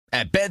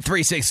At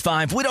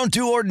Bet365, we don't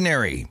do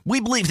ordinary. We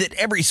believe that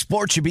every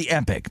sport should be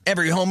epic.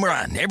 Every home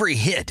run, every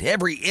hit,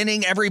 every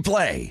inning, every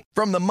play.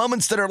 From the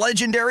moments that are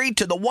legendary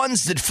to the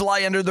ones that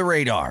fly under the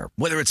radar.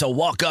 Whether it's a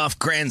walk-off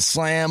grand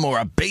slam or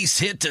a base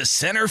hit to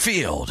center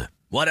field.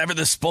 Whatever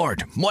the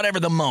sport, whatever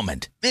the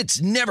moment.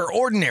 It's never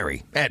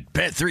ordinary at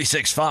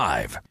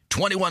Bet365.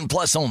 21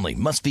 plus only.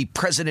 Must be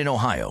present in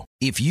Ohio.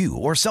 If you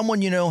or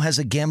someone you know has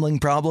a gambling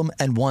problem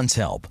and wants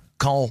help,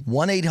 call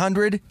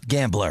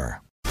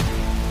 1-800-GAMBLER.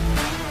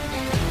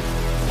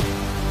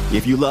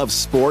 If you love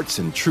sports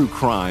and true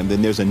crime,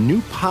 then there's a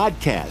new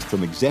podcast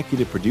from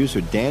executive producer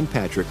Dan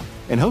Patrick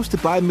and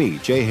hosted by me,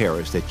 Jay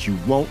Harris, that you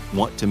won't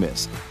want to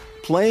miss.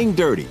 Playing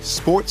Dirty: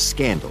 Sports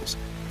Scandals.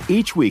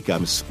 Each week,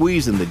 I'm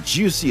squeezing the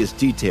juiciest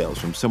details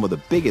from some of the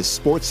biggest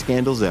sports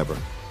scandals ever.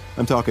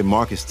 I'm talking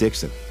Marcus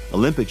Dixon,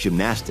 Olympic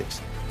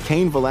gymnastics,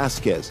 Cain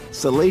Velasquez,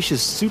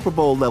 salacious Super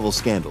Bowl-level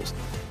scandals.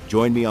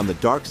 Join me on the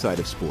dark side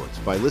of sports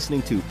by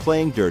listening to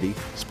Playing Dirty: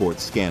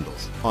 Sports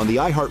Scandals on the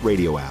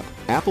iHeartRadio app,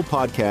 Apple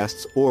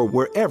Podcasts, or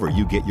wherever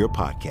you get your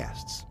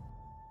podcasts.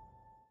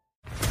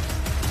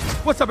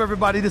 What's up,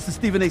 everybody? This is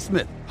Stephen A.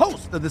 Smith,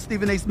 host of the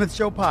Stephen A. Smith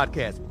Show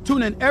podcast.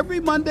 Tune in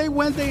every Monday,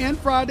 Wednesday, and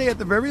Friday at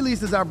the very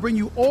least as I bring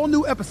you all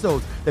new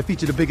episodes that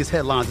feature the biggest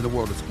headlines in the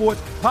world of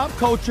sports, pop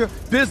culture,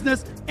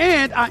 business,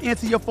 and I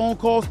answer your phone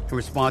calls and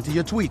respond to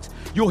your tweets.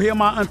 You'll hear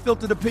my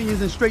unfiltered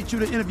opinions and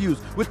straight-shooter interviews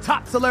with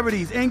top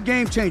celebrities and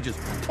game changers.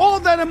 All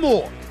that and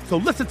more. So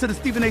listen to the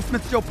Stephen A.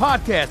 Smith Show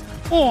podcast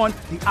on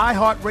the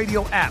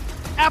iHeartRadio app,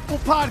 Apple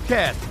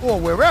Podcasts, or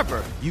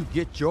wherever you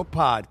get your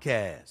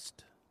podcast.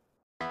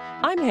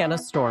 I'm Hannah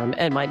Storm,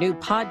 and my new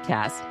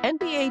podcast,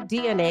 NBA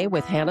DNA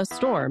with Hannah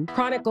Storm,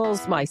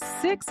 chronicles my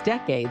 6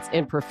 decades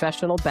in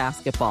professional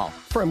basketball.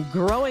 From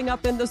growing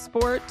up in the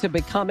sport to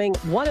becoming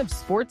one of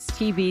sports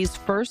TV's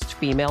first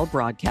female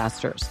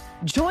broadcasters.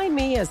 Join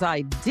me as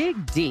I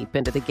dig deep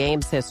into the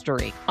game's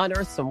history,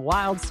 unearth some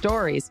wild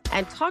stories,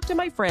 and talk to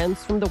my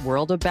friends from the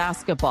world of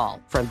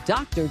basketball, from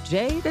Dr.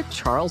 J to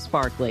Charles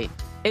Barkley.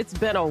 It's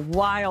been a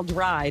wild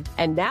ride,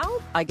 and now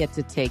I get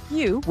to take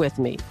you with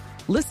me.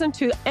 Listen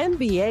to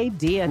NBA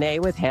DNA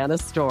with Hannah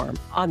Storm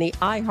on the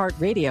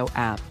iHeartRadio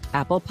app,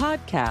 Apple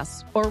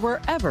Podcasts, or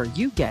wherever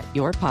you get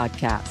your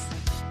podcasts.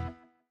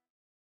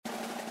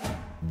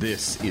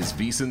 This is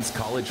VSiN's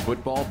College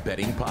Football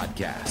Betting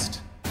Podcast.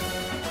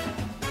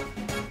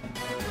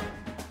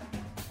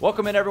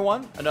 Welcome in,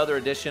 everyone. Another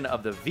edition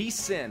of the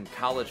VSiN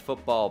College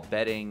Football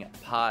Betting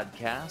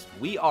Podcast.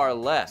 We are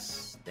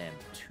less than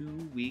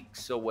 2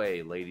 weeks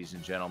away, ladies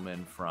and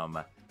gentlemen, from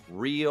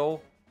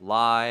real,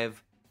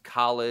 live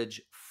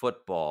college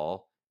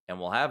football, and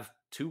we'll have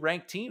 2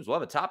 ranked teams. We'll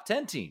have a top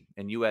 10 team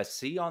in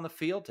USC on the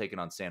field, taking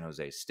on San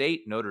Jose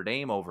State, Notre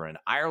Dame over in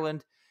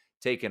Ireland,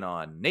 taking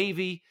on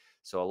Navy.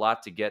 So a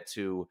lot to get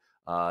to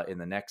in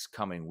the next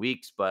coming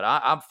weeks, but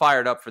I'm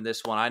fired up for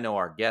this one. I know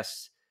our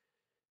guest,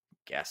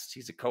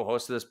 he's a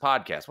co-host of this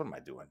podcast. What am I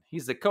doing?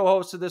 He's the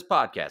co-host of this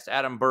podcast.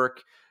 Adam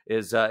Burke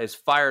is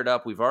fired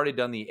up. We've already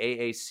done the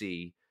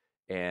AAC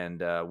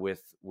and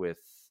with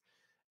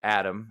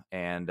Adam,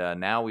 and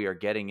now we are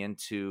getting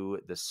into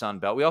the Sun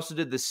Belt. We also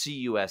did the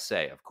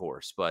CUSA, of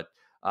course, but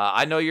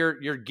I know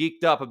you're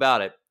geeked up about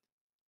it.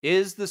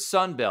 Is the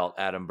Sun Belt,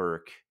 Adam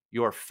Burke,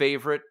 your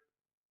favorite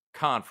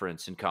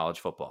conference in college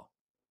football?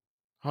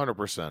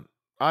 100%.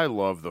 I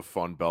love the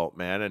Fun Belt,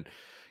 man, and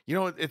you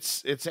know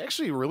it's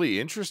actually a really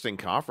interesting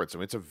conference. I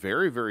mean, it's a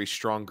very, very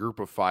strong group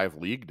of 5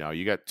 league now.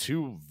 You got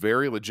 2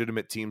 very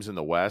legitimate teams in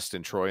the West,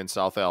 in Troy and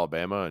South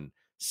Alabama, and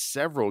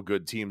several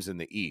good teams in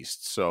the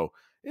East. So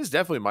it's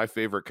definitely my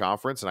favorite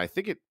conference, and I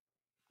think it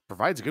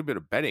provides a good bit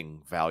of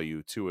betting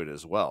value to it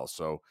as well.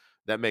 So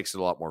that makes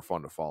it a lot more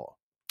fun to follow.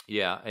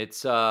 Yeah, it's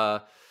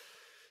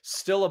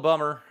still a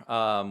bummer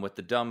with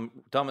the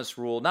dumbest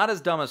rule. Not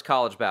as dumb as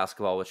college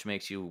basketball, which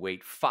makes you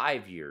wait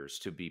 5 years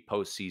to be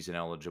postseason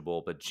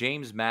eligible. But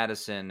James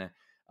Madison,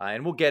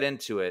 and we'll get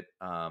into it,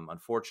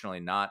 unfortunately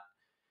not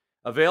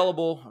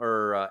available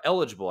or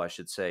eligible, I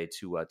should say,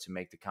 to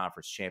make the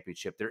conference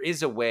championship. There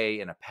is a way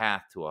and a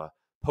path to a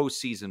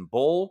postseason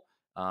bowl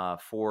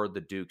for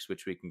the Dukes,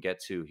 which we can get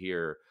to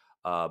here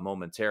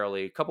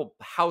momentarily. A couple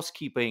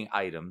housekeeping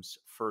items.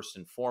 First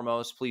and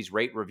foremost, please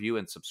rate, review,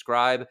 and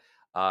subscribe.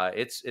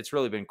 It's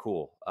really been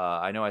cool.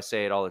 I know I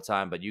say it all the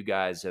time, but you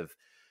guys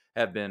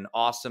have been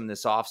awesome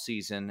this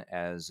offseason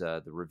as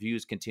the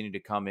reviews continue to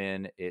come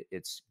in.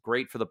 It's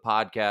great for the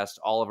podcast,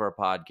 all of our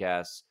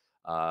podcasts.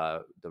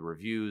 The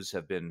reviews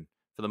have been,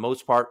 for the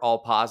most part, all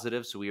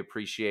positive, so we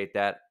appreciate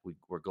that.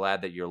 We're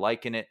glad that you're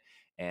liking it.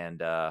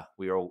 And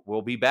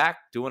we'll be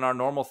back doing our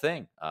normal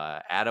thing.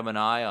 Adam and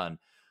I on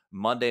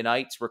Monday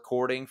nights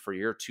recording for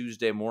your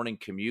Tuesday morning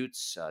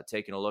commutes,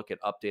 taking a look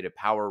at updated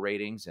power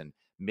ratings and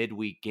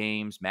midweek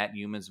games. Matt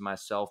Humans and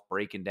myself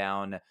breaking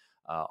down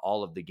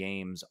all of the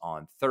games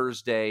on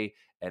Thursday.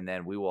 And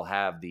then we will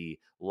have the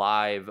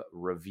live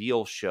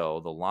reveal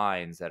show, the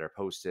lines that are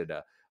posted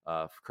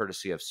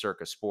courtesy of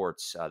Circa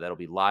Sports. That'll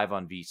be live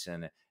on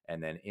VSiN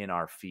and then in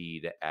our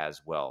feed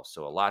as well.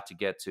 So a lot to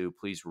get to.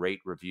 Please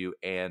rate, review,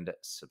 and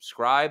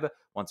subscribe.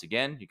 Once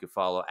again, you can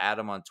follow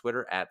Adam on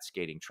Twitter at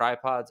Skating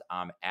Tripods.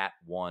 I'm at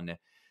one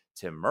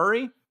Tim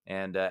Murray.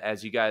 And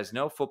as you guys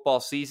know, football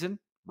season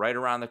right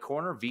around the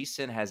corner.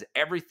 VSiN has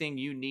everything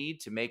you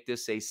need to make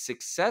this a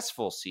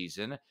successful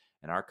season.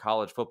 And our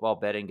college football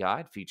betting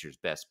guide features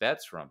best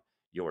bets from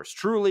yours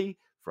truly,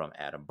 from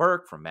Adam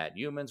Burke, from Matt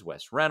Humans,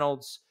 Wes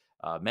Reynolds,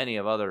 many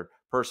of other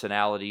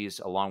personalities,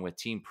 along with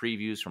team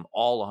previews from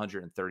all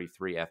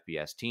 133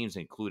 FBS teams,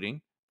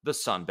 including the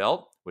Sun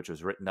Belt, which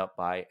was written up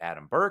by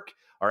Adam Burke.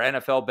 Our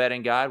NFL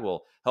betting guide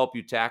will help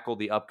you tackle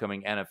the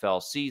upcoming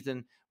NFL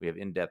season. We have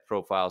in-depth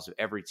profiles of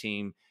every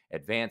team,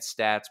 advanced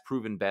stats,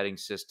 proven betting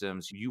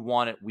systems. You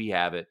want it, we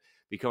have it.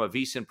 Become a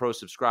VSiN Pro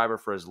subscriber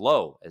for as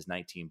low as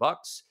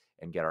 $19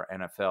 and get our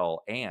NFL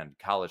and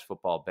college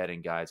football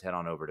betting guides. Head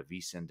on over to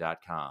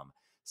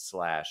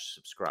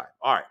vsin.com/subscribe.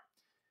 All right.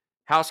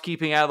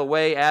 Housekeeping out of the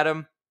way,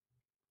 Adam.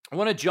 I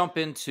want to jump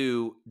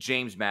into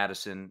James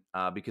Madison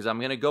because I'm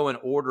going to go in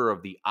order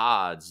of the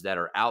odds that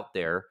are out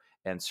there,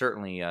 and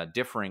certainly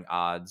differing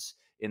odds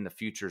in the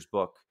futures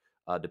book,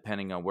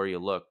 depending on where you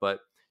look. But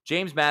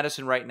James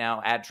Madison right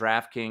now at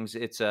DraftKings,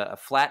 it's a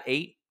flat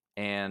 8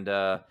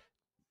 and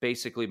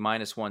basically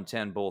minus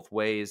 110 both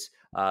ways.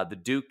 The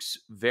Dukes,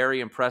 very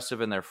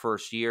impressive in their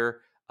first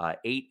year,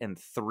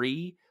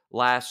 8-3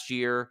 last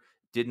year.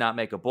 Did not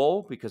make a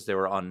bowl because they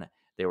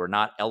were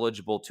not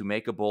eligible to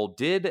make a bowl.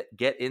 Did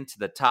get into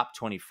the top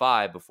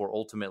 25 before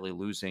ultimately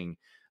losing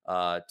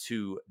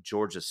to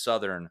Georgia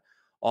Southern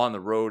on the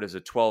road as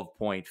a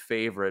 12-point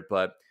favorite.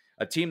 But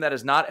a team that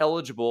is not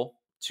eligible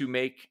to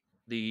make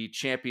the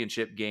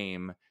championship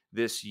game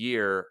this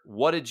year.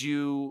 What did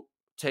you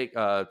take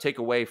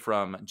away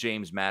from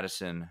James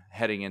Madison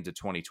heading into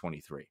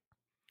 2023?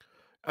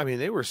 I mean,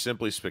 they were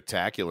simply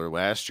spectacular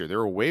last year. They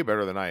were way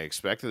better than I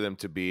expected them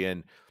to be.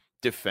 And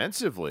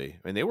defensively,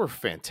 I mean, they were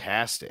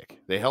fantastic.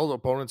 They held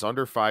opponents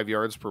under 5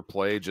 yards per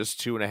play, just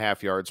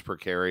 2.5 yards per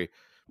carry.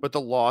 But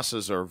the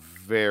losses are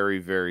very,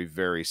 very,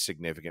 very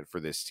significant for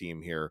this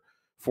team here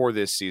for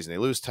this season. They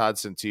lose Todd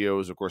Centillo,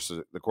 who's, of course,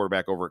 the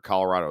quarterback over at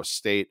Colorado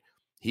State.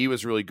 He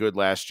was really good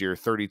last year,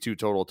 32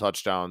 total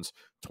touchdowns,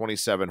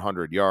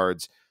 2,700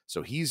 yards.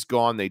 So he's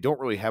gone. They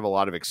don't really have a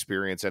lot of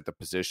experience at the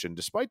position,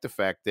 despite the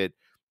fact that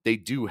they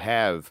do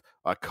have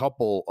a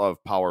couple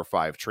of Power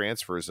 5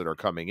 transfers that are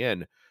coming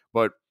in.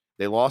 But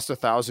they lost a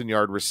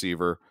 1,000-yard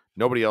receiver.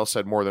 Nobody else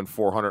had more than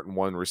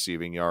 401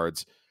 receiving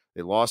yards.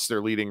 They lost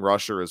their leading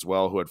rusher as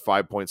well, who had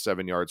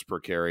 5.7 yards per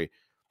carry.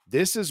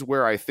 This is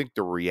where I think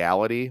the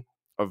reality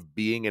of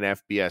being an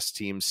FBS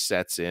team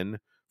sets in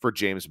for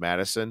James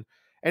Madison.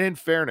 And in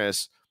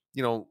fairness,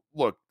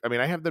 look, I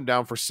mean, I have them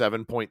down for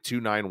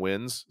 7.29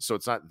 wins, so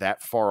it's not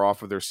that far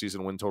off of their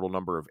season win total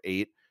number of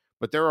 8.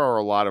 But there are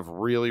a lot of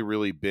really,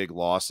 really big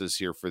losses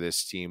here for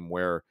this team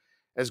where,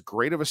 as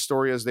great of a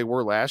story as they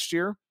were last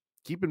year,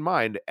 keep in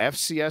mind,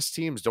 FCS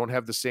teams don't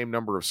have the same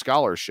number of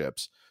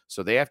scholarships,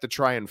 so they have to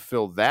try and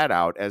fill that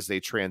out as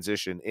they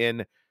transition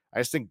in. I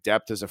just think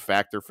depth is a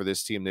factor for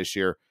this team this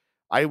year.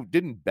 I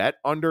didn't bet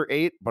under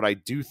 8, but I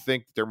do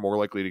think they're more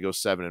likely to go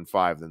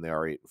 7-5 than they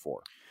are 8-4.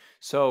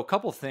 So a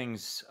couple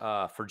things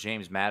for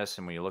James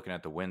Madison when you're looking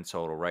at the win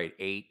total, right?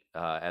 8,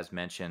 as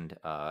mentioned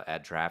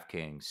at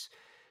DraftKings.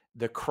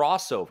 The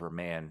crossover,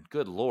 man,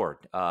 good Lord.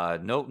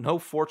 No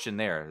fortune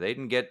there. They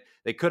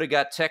could have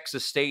got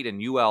Texas State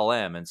and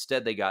ULM.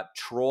 Instead, they got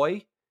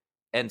Troy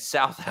and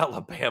South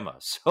Alabama.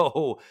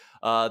 So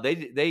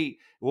they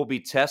will be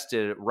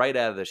tested right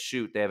out of the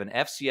chute. They have an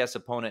FCS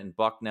opponent in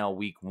Bucknell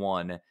week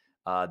 1.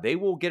 They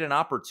will get an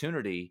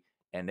opportunity,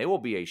 and they will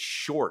be a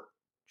short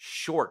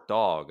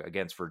dog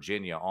against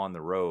Virginia on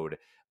the road.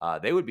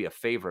 They would be a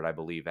favorite, I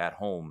believe, at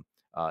home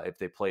if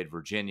they played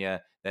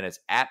Virginia. Then it's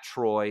at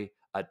Troy,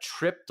 a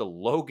trip to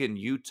Logan,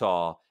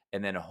 Utah,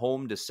 and then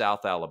home to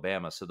South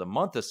Alabama. So the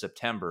month of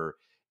September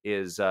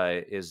is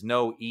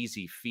no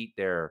easy feat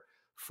there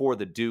for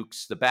the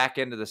Dukes. The back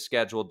end of the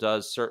schedule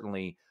does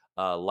certainly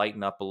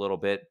lighten up a little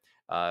bit.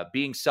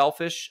 Being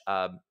selfish,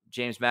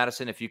 James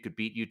Madison, if you could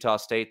beat Utah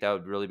State, that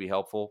would really be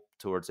helpful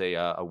towards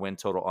a win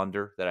total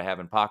under that I have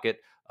in pocket,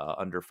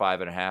 under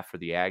 5.5 for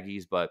the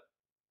Aggies. But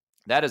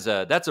that's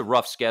a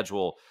rough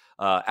schedule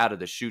out of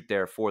the chute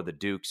there for the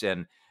Dukes.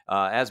 And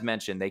as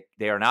mentioned,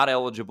 they are not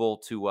eligible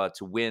to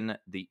win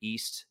the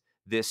East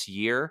this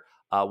year.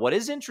 What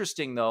is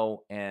interesting,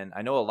 though, and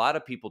I know a lot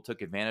of people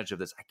took advantage of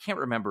this. I can't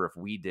remember if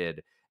we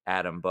did,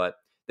 Adam, but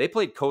they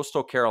played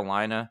Coastal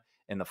Carolina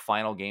in the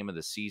final game of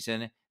the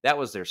season. That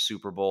was their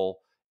Super Bowl,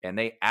 and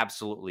they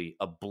absolutely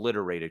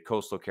obliterated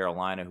Coastal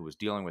Carolina, who was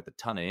dealing with a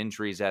ton of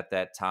injuries at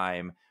that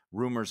time,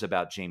 rumors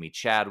about Jamie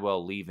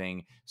Chadwell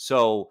leaving.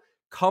 So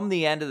come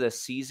the end of the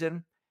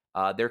season,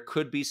 there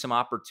could be some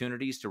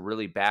opportunities to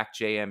really back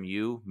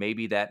JMU,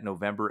 maybe that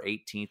November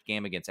 18th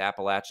game against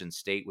Appalachian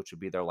State, which would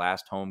be their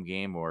last home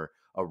game, or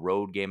a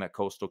road game at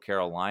Coastal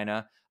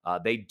Carolina.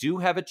 They do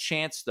have a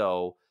chance,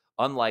 though,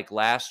 unlike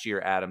last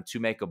year, Adam,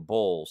 to make a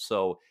bowl.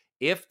 So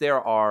if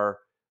there are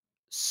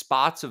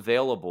spots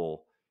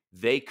available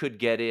they could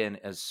get in,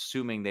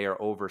 assuming they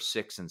are over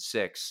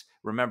 6-6.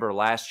 Remember,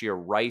 last year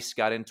Rice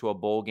got into a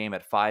bowl game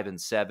at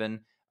 5-7.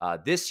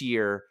 This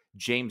year,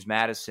 James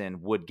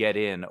Madison would get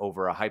in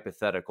over a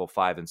hypothetical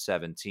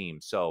 5-7 team.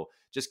 So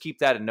just keep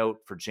that a note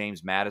for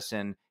James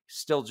Madison.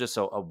 Still just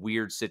a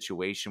weird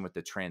situation with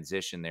the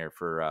transition there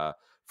for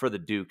the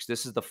Dukes.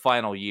 This is the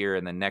final year,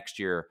 and then next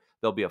year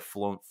they'll be a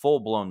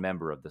full-blown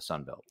member of the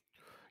Sun Belt.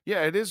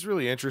 Yeah, it is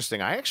really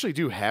interesting. I actually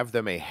do have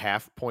them a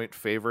half-point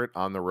favorite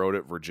on the road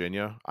at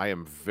Virginia. I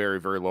am very,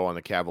 very low on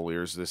the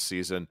Cavaliers this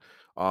season.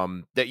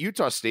 That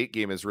Utah State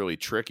game is really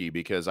tricky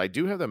because I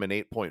do have them an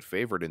 8-point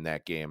favorite in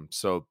that game.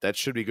 So that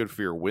should be good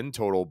for your win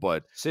total,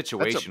 but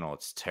situational,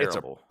 it's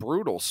terrible. It's a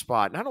brutal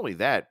spot. Not only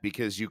that,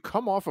 because you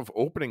come off of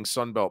opening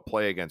Sun Belt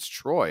play against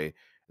Troy,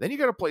 then you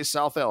got to play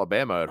South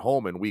Alabama at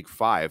home in week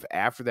 5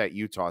 after that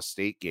Utah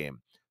State game.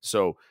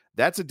 So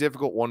that's a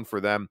difficult one for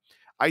them.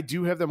 I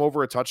do have them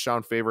over a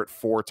touchdown favorite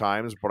 4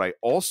 times, but I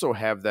also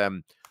have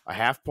them a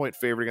half-point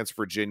favorite against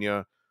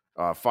Virginia,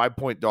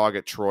 5-point dog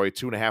at Troy,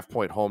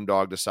 2.5-point home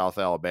dog to South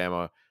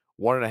Alabama,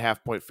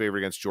 1.5-point favorite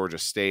against Georgia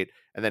State,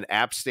 and then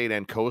App State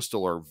and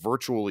Coastal are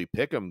virtually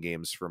pick'em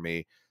games for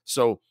me.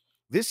 So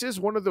this is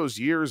one of those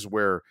years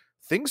where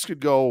things could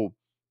go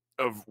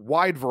a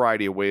wide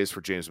variety of ways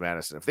for James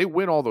Madison. If they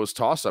win all those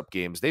toss-up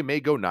games, they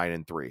may go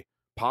 9-3,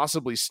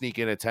 possibly sneak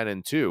in at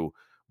 10-2.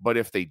 But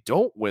if they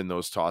don't win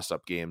those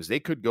toss-up games, they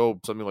could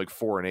go something like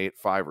 4-8,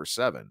 5 or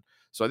 7.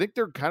 So I think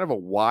they're kind of a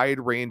wide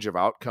range of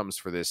outcomes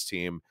for this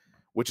team,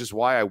 which is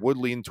why I would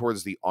lean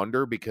towards the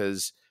under,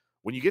 because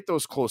when you get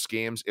those close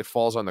games, it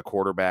falls on the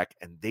quarterback,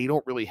 and they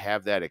don't really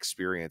have that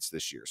experience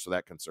this year. So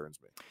that concerns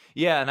me.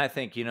 Yeah, and I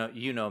think, you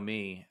know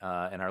me,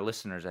 and our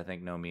listeners, I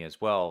think, know me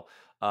as well.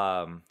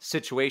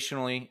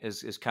 Situationally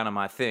is kind of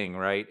my thing,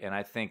 right? And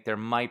I think there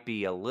might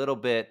be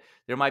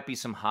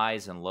some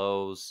highs and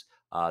lows.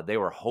 They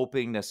were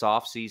hoping this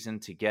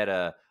offseason to get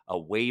a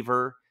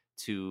waiver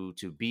to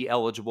be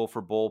eligible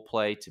for bowl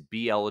play, to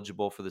be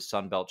eligible for the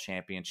Sun Belt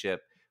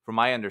Championship. From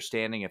my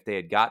understanding, if they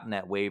had gotten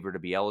that waiver to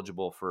be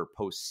eligible for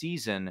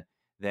postseason,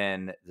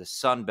 then the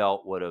Sun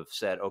Belt would have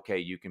said, okay,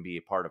 you can be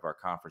a part of our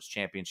conference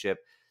championship.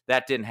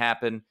 That didn't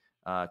happen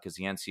because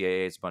the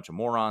NCAA is a bunch of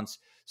morons.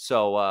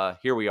 So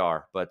here we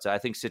are. But I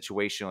think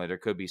situationally, there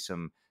could be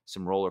some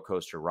roller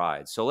coaster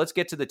rides. So let's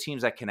get to the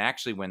teams that can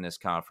actually win this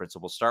conference. So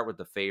we'll start with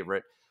the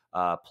favorite.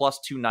 Plus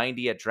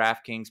 290 at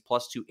DraftKings,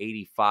 plus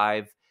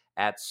 285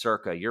 at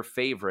Circa. Your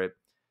favorite,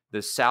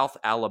 the South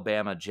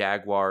Alabama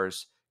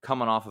Jaguars,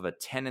 coming off of a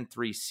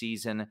 10-3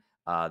 season.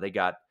 They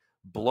got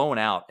blown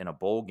out in a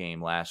bowl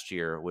game last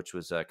year, which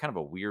was kind of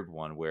a weird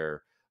one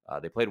where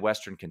they played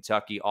Western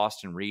Kentucky.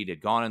 Austin Reed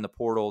had gone in the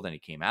portal, then he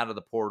came out of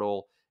the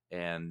portal,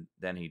 and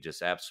then he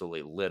just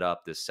absolutely lit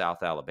up this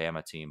South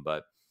Alabama team.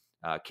 But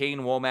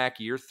Kane Womack,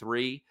 year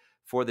 3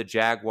 for the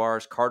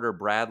Jaguars. Carter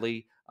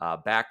Bradley,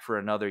 back for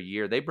another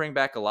year. They bring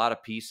back a lot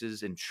of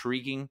pieces.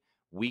 Intriguing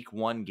week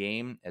 1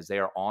 game as they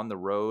are on the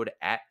road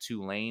at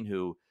Tulane,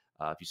 who,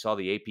 if you saw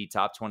the AP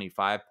Top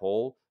 25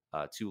 poll,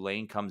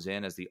 Tulane comes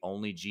in as the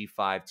only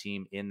G5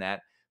 team in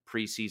that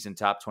preseason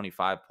Top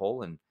 25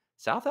 poll. And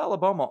South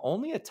Alabama,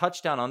 only a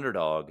touchdown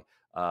underdog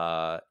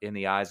in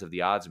the eyes of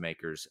the odds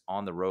makers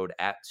on the road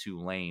at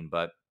Tulane.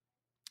 But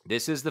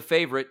this is the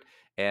favorite.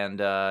 And,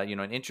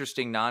 an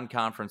interesting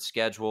non-conference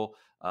schedule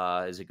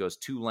as it goes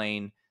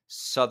Tulane,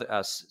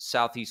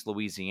 Southeast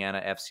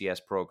Louisiana FCS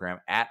program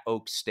at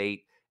Oak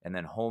State, and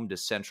then home to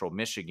Central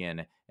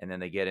Michigan, and then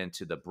they get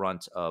into the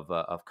brunt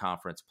of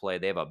conference play.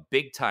 They have a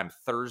big-time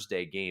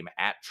Thursday game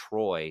at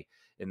Troy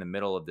in the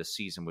middle of the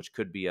season, which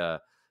could be a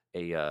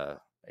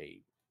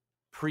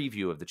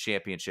preview of the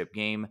championship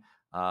game.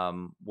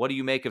 What do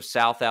you make of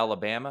South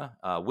Alabama?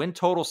 Win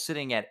total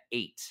sitting at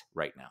 8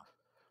 right now.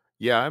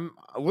 Yeah, I'm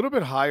a little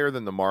bit higher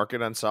than the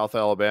market on South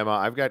Alabama.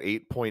 I've got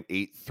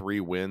 8.83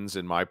 wins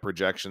in my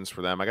projections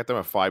for them. I got them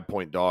a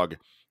 5-point dog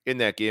in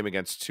that game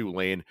against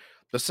Tulane.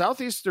 The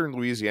Southeastern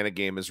Louisiana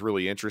game is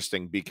really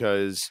interesting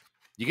because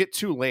you get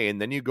Tulane,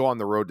 then you go on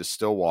the road to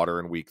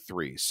Stillwater in week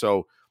 3.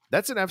 So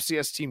that's an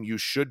FCS team you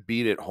should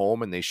beat at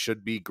home, and they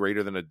should be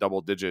greater than a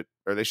double-digit,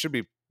 or they should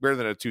be greater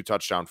than a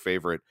 2-touchdown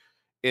favorite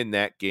in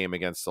that game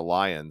against the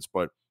Lions.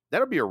 But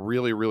that'll be a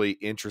really, really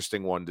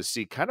interesting one to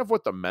see kind of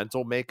what the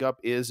mental makeup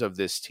is of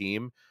this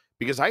team,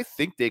 because I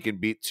think they can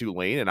beat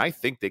Tulane, and I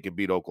think they can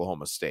beat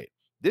Oklahoma State.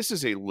 This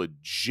is a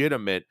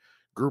legitimate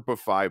group of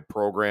 5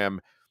 program.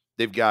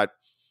 They've got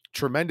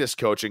tremendous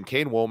coaching.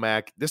 Kane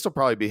Womack, this will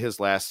probably be his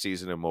last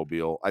season in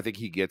Mobile. I think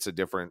he gets a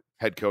different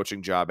head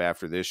coaching job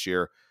after this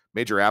year.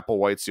 Major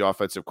Applewhite's the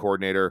offensive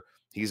coordinator.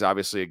 He's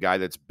obviously a guy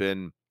that's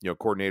been,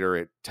 coordinator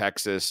at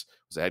Texas,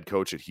 was a head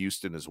coach at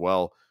Houston as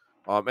well.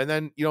 And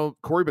then,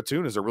 Corey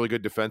Batoon is a really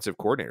good defensive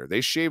coordinator.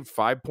 They shaved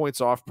 5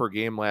 points off per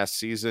game last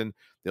season.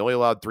 They only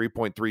allowed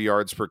 3.3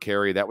 yards per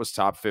carry. That was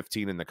top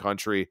 15 in the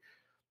country.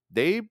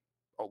 They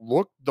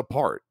look the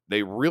part.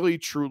 They really,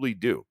 truly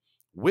do.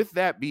 With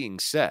that being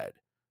said,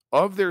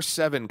 of their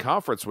 7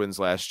 conference wins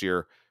last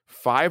year,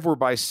 5 were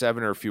by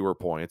 7 or fewer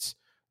points.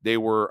 They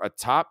were a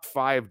top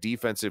 5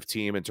 defensive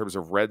team in terms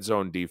of red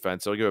zone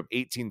defense. They'll give up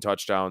 18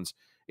 touchdowns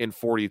in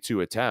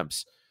 42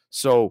 attempts.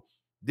 So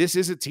this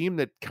is a team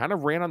that kind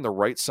of ran on the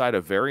right side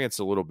of variance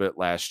a little bit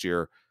last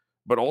year,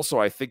 but also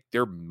I think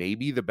they're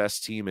maybe the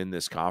best team in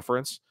this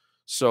conference.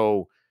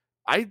 So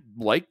I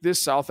like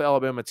this South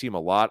Alabama team a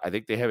lot. I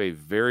think they have a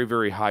very,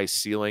 very high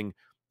ceiling.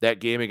 That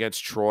game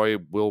against Troy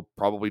will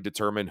probably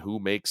determine who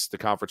makes the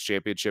conference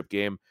championship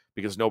game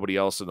because nobody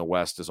else in the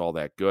West is all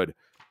that good.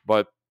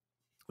 But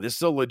this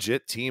is a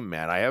legit team,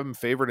 man. I have them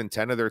favored in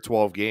 10 of their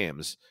 12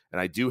 games, and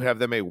I do have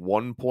them a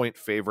 1-point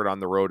favorite on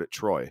the road at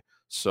Troy.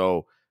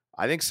 So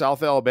I think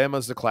South Alabama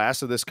is the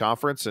class of this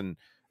conference, and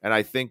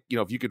I think,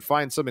 if you could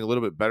find something a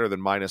little bit better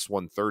than minus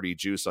 130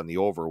 juice on the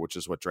over, which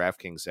is what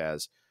DraftKings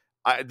has,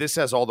 this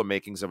has all the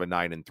makings of a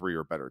 9-3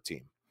 or better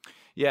team.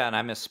 Yeah, and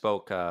I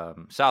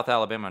misspoke. South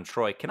Alabama and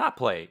Troy cannot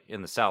play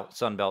in the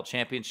Sun Belt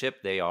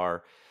Championship. They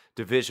are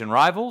division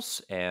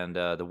rivals, and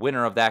the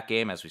winner of that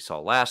game, as we saw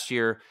last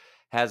year,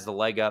 has the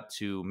leg up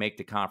to make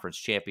the conference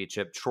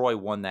championship. Troy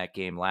won that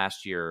game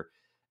last year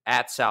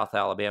at South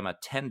Alabama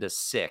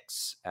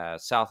 10-6.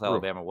 South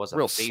Alabama was a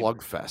real favorite.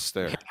 Slugfest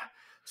there. Yeah.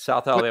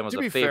 South Alabama was a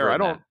favorite.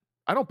 Fair,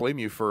 I don't blame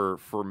you for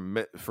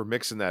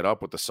mixing that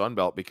up with the Sun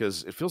Belt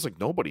because it feels like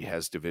nobody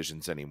has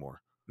divisions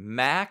anymore.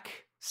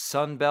 MAC,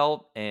 Sun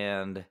Belt,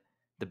 and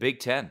the Big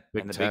Ten.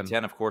 Big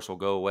Ten, of course, will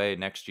go away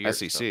next year.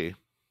 SEC. So.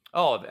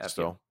 Oh,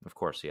 of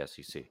course, the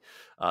SEC.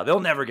 They'll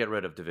never get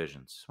rid of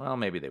divisions. Well,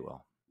 maybe they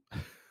will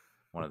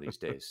one of these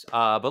days.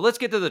 But let's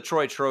get to the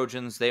Troy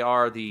Trojans. They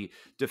are the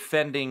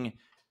defending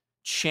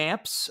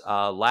champs.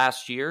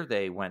 Last year,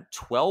 they went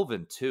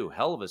 12-2.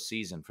 Hell of a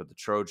season for the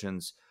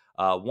Trojans.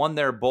 Won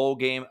their bowl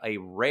game, a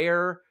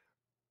rare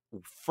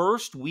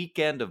first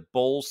weekend of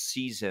bowl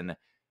season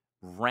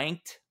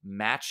ranked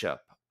matchup.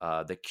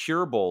 The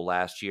Cure Bowl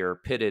last year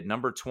pitted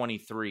number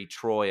 23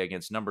 Troy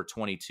against number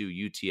 22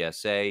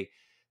 UTSA.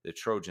 The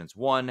Trojans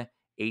won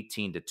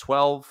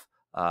 18-12.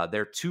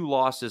 Their 2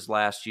 losses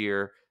last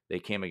year, they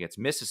came against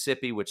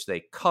Mississippi, which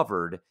they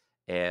covered,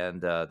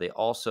 and they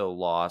also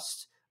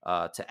lost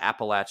to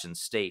Appalachian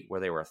State, where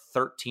they were a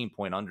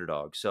 13-point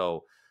underdog.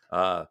 So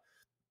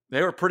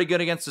they were pretty good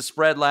against the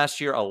spread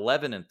last year,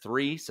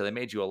 11-3. So they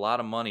made you a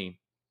lot of money.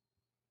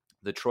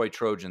 The Troy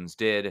Trojans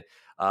did.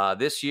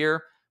 This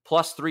year,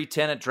 plus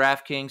 310 at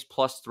DraftKings,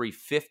 plus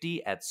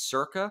 350 at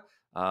Circa.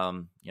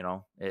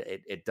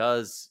 It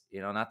does,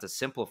 not to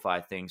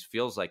simplify things,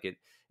 feels like it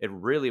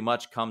really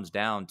much comes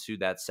down to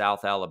that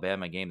South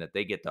Alabama game that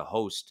they get to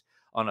host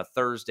on a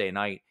Thursday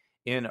night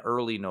in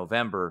early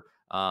November.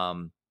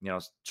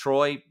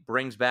 Troy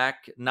brings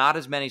back not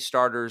as many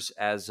starters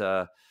as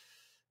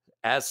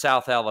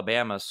South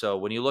Alabama. So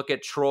when you look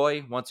at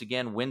Troy, once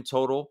again, win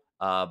total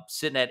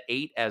sitting at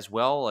 8 as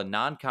well, a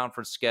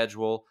non-conference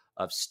schedule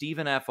of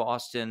Stephen F.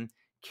 Austin,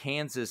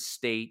 Kansas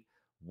State,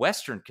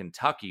 Western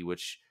Kentucky,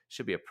 which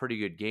should be a pretty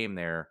good game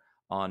there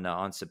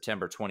on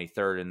September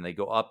 23rd. And they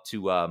go up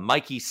to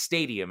Mikey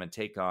Stadium and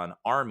take on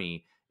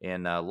Army.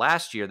 And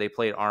last year they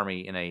played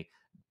Army in a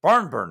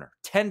barn burner,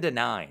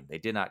 10-9. They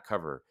did not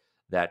cover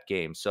that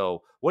game.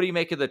 So what do you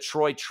make of the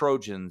Troy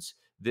Trojans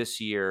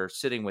this year,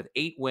 sitting with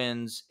 8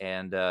 wins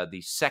and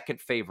the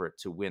second favorite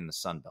to win the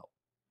Sun Belt?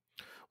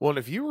 Well, and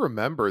if you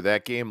remember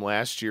that game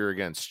last year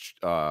against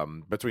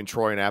between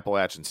Troy and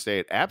Appalachian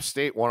State, App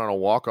State won on a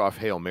walk-off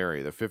Hail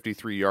Mary, the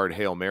 53-yard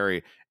Hail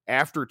Mary,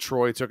 after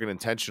Troy took an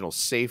intentional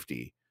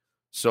safety.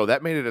 So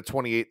that made it a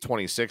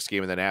 28-26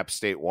 game, and then App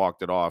State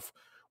walked it off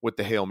with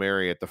the Hail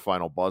Mary at the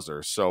final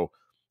buzzer. So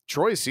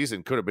Troy's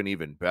season could have been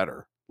even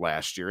better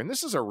last year. And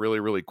this is a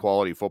really, really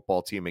quality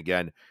football team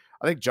again.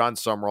 I think John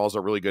Sumrall is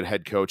a really good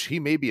head coach. He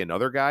may be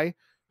another guy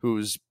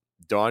who's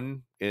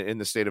done in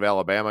the state of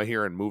Alabama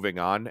here and moving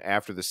on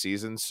after the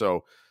season.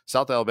 So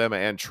South Alabama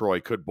and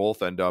Troy could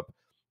both end up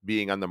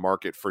being on the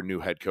market for new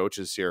head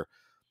coaches here.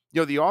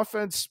 The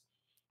offense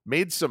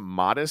made some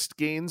modest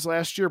gains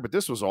last year, but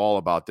this was all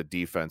about the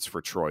defense for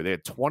Troy. They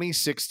had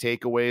 26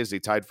 takeaways. They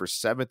tied for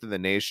 7th in the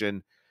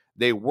nation.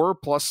 They were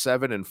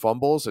 +7 in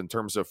fumbles in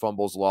terms of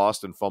fumbles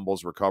lost and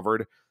fumbles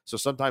recovered. So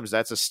sometimes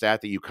that's a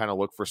stat that you kind of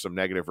look for some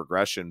negative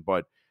regression,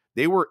 but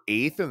they were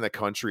 8th in the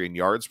country in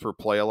yards per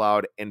play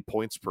allowed and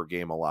points per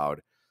game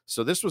allowed.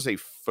 So this was a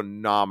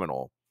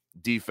phenomenal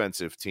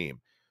defensive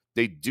team.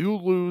 They do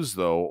lose,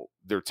 though,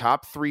 their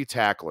top 3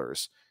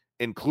 tacklers,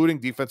 including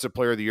Defensive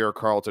Player of the Year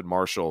Carlton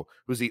Marshall,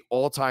 who's the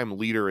all-time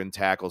leader in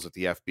tackles at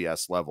the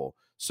FBS level.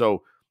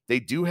 So they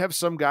do have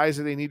some guys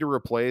that they need to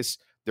replace.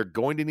 They're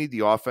going to need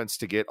the offense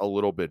to get a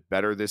little bit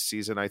better this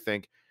season, I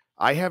think.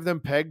 I have them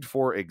pegged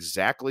for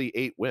exactly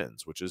 8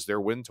 wins, which is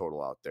their win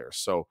total out there.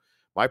 So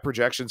my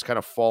projection's kind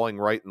of falling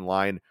right in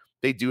line.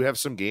 They do have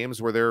some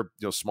games where they're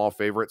small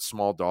favorites,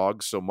 small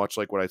dogs. So much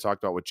like what I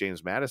talked about with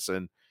James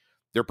Madison,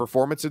 their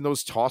performance in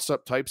those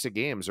toss-up types of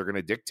games are going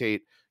to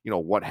dictate,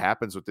 what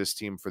happens with this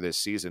team for this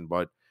season.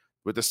 But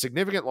with the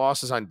significant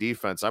losses on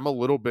defense, I'm a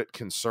little bit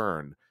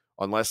concerned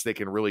unless they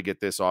can really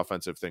get this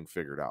offensive thing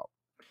figured out.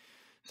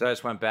 So I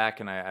just went back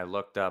and I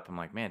looked up. I'm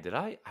like, man,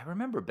 I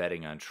remember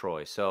betting on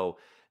Troy. So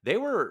they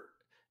were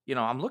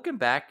I'm looking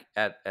back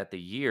at the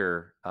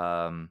year.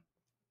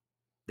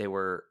 They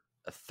were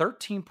a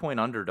 13-point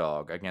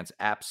underdog against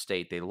App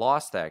State. They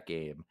lost that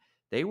game.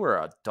 They were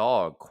a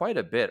dog quite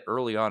a bit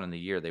early on in the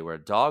year. They were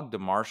a dog to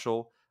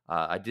Marshall.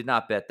 I did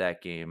not bet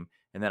that game.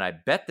 And then I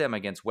bet them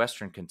against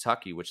Western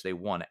Kentucky, which they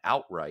won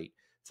outright,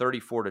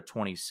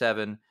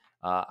 34-27.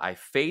 I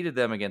faded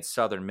them against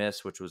Southern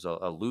Miss, which was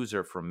a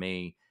loser for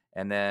me.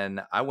 And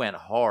then I went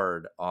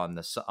hard on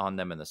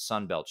them in the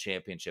Sun Belt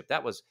Championship.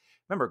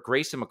 Remember,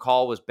 Grayson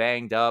McCall was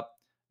banged up.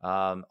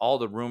 All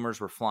the rumors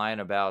were flying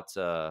about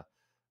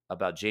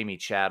Jamie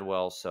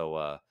Chadwell.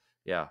 So,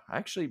 yeah, I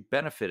actually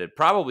benefited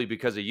probably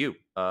because of you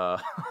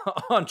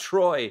on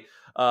Troy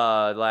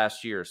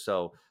last year.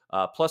 So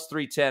plus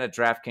 310 at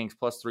DraftKings,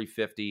 plus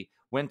 350.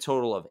 Win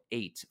total of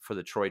 8 for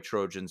the Troy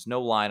Trojans.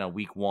 No line on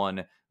week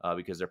 1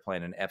 because they're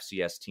playing an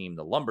FCS team,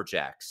 the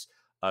Lumberjacks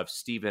of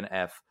Stephen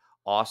F.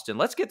 Austin.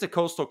 Let's get to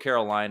Coastal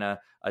Carolina,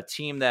 a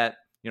team that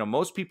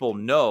most people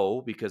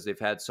know because they've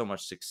had so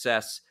much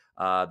success.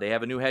 They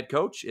have a new head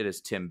coach. It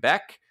is Tim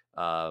Beck.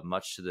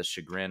 Much to the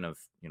chagrin of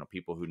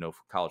people who know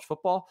college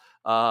football.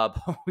 But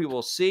we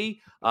will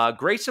see.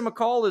 Grayson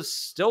McCall is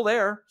still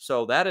there,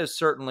 so that is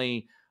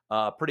certainly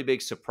a pretty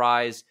big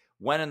surprise.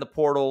 Went in the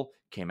portal,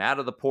 came out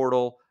of the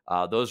portal.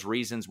 Those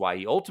reasons why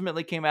he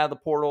ultimately came out of the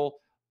portal,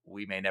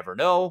 we may never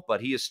know.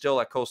 But he is still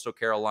at Coastal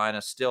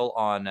Carolina, still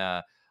on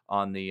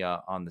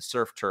the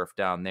surf turf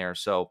down there.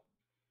 So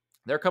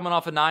they're coming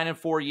off a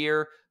 9-4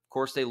 year. Of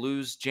course, they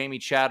lose Jamie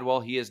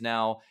Chadwell. He is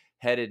now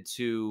headed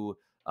to.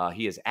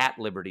 He is at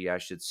Liberty, I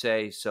should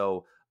say.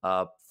 So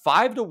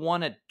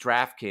 5-1 at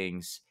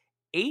DraftKings,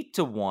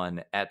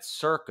 8-1 at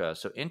Circa.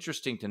 So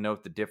interesting to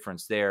note the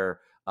difference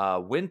there.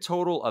 Win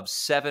total of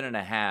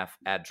 7.5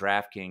 at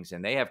DraftKings,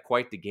 and they have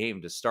quite the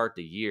game to start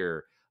the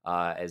year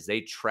as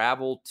they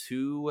travel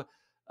to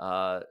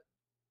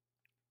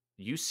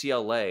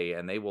UCLA,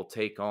 and they will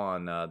take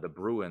on the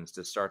Bruins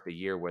to start the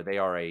year, where they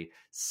are a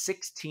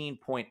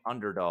 16-point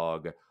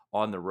underdog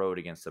on the road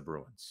against the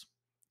Bruins.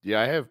 Yeah,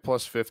 I have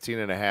plus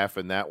 15.5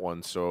 in that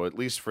one. So at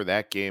least for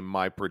that game,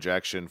 my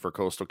projection for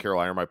Coastal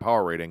Carolina, my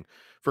power rating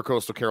for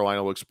Coastal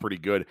Carolina looks pretty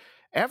good.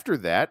 After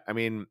that, I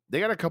mean, they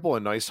got a couple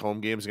of nice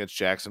home games against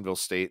Jacksonville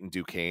State and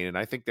Duquesne, and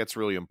I think that's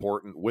really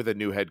important with a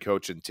new head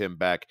coach in Tim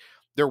Beck.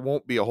 There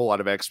won't be a whole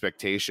lot of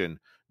expectation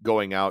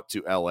going out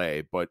to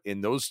LA, but in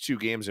those 2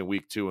 games in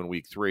week 2 and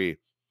week 3,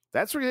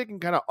 that's where they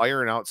can kind of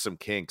iron out some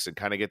kinks and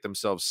kind of get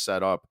themselves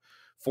set up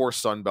for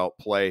Sun Belt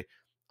play.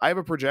 I have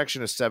a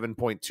projection of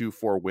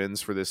 7.24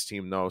 wins for this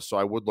team, though, so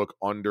I would look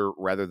under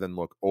rather than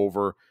look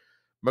over.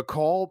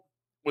 McCall,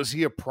 was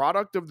he a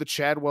product of the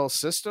Chadwell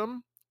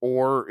system,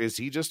 or is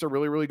he just a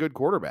really, really good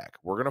quarterback?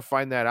 We're going to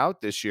find that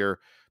out this year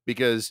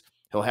because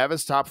he'll have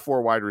his top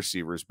 4 wide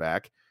receivers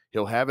back.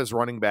 He'll have his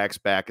running backs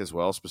back as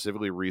well,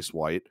 specifically Reese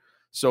White.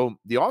 So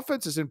the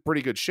offense is in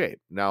pretty good shape.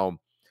 Now,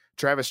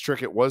 Travis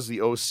Trickett was the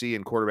OC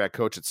and quarterback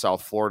coach at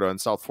South Florida, and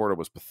South Florida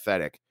was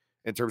pathetic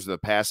in terms of the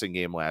passing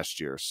game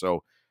last year.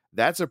 So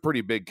that's a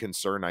pretty big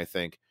concern, I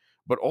think.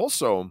 But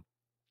also,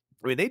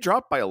 I mean, they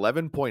dropped by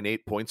 11.8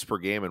 points per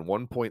game and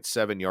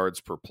 1.7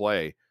 yards per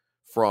play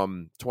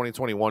from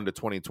 2021 to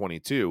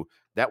 2022.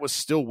 That was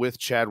still with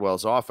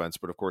Chadwell's offense.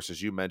 But of course,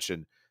 as you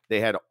mentioned, they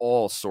had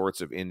all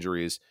sorts of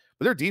injuries.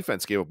 But their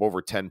defense gave up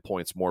over 10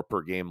 points more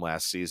per game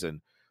last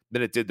season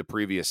than it did the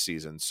previous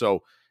season.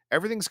 So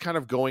everything's kind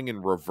of going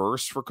in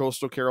reverse for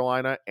Coastal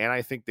Carolina. And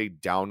I think they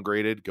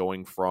downgraded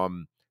going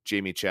from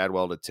Jamie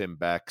Chadwell to Tim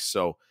Beck.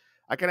 So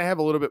I kind of have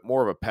a little bit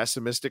more of a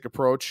pessimistic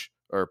approach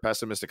or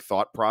pessimistic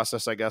thought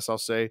process, I guess I'll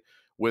say,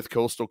 with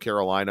Coastal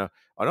Carolina.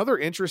 Another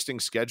interesting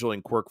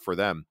scheduling quirk for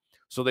them.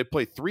 So they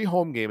play 3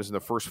 home games in the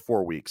first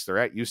 4 weeks. They're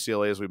at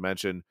UCLA, as we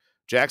mentioned,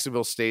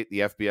 Jacksonville State,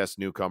 the FBS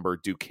newcomer,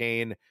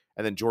 Duquesne,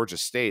 and then Georgia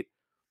State.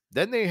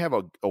 Then they have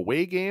a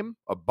away game,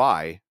 a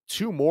bye,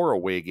 2 more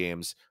away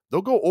games.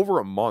 They'll go over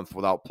a month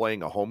without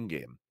playing a home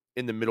game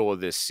in the middle of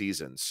this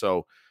season.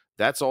 So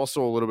that's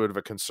also a little bit of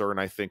a concern,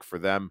 I think, for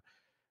them.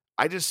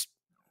 I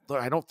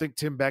don't think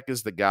Tim Beck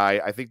is the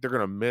guy. I think they're going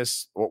to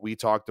miss what we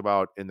talked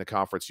about in the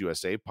Conference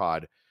USA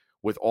pod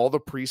with all the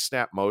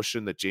pre-snap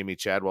motion that Jamie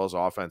Chadwell's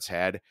offense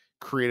had,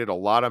 created a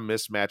lot of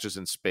mismatches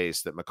in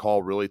space that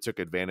McCall really took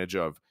advantage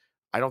of.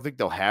 I don't think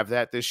they'll have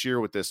that this year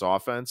with this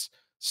offense.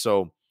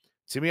 So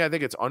to me, I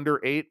think it's under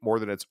 8 more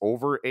than it's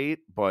over 8,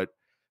 but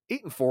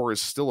 8-4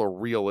 is still a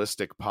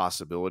realistic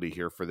possibility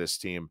here for this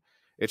team.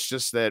 It's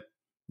just that,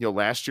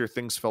 last year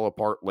things fell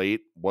apart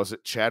late. Was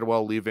it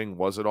Chadwell leaving?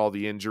 Was it all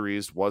the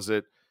injuries? Was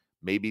it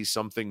maybe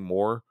something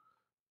more?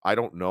 I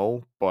don't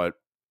know, but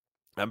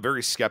I'm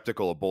very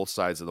skeptical of both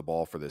sides of the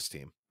ball for this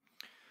team.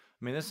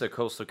 I mean, this is a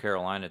Coastal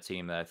Carolina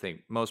team that I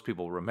think most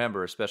people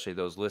remember, especially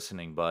those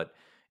listening. But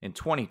in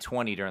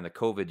 2020, during the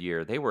COVID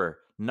year, they were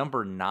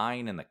number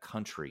 9 in the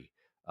country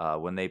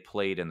when they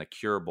played in the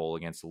Cure Bowl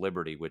against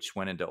Liberty, which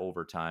went into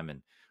overtime,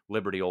 and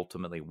Liberty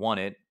ultimately won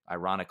it.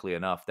 Ironically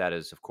enough, that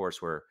is, of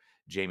course, where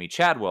Jamie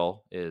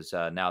Chadwell is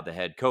now the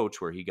head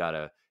coach, where he got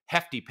a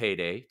hefty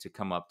payday to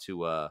come up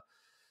to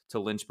to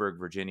Lynchburg,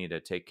 Virginia, to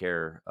take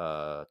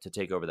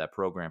over that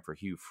program for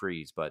Hugh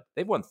Freeze. But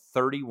they've won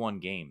 31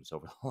 games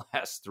over the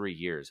last 3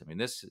 years. I mean,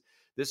 this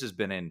has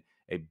been in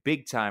a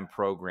big time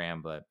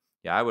program. But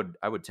yeah, I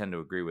would tend to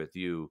agree with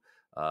you.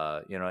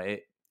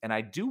 And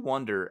I do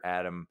wonder,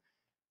 Adam.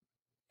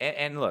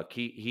 And look,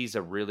 he's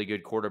a really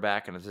good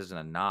quarterback, and this isn't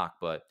a knock,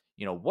 but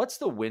what's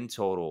the win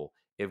total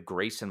if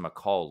Grayson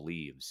McCall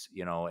leaves?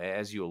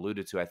 As you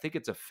alluded to, I think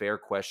it's a fair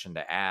question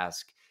to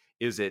ask.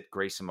 Is it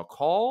Grayson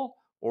McCall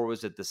or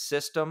was it the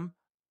system?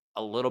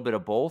 A little bit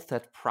of both.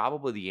 That's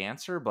probably the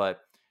answer.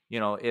 But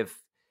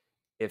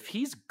if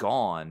he's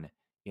gone,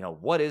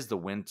 what is the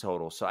win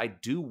total? So I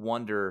do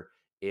wonder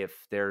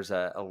if there's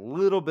a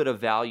little bit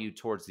of value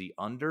towards the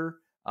under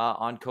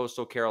on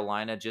Coastal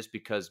Carolina, just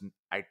because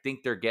I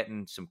think they're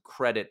getting some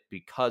credit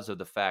because of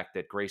the fact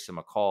that Grayson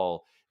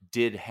McCall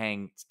did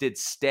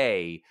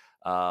stay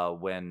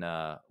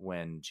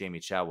when Jamie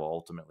Chadwell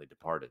ultimately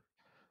departed.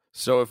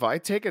 So if I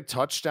take a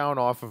touchdown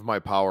off of my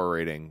power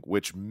rating,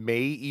 which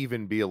may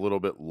even be a little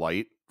bit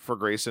light for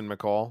Grayson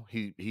McCall,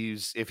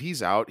 if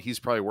he's out, he's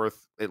probably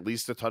worth at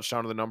least a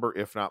touchdown of the number,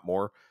 if not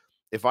more.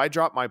 If I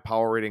drop my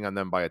power rating on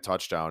them by a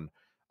touchdown,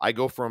 I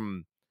go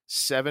from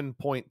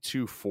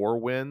 7.24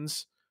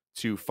 wins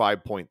to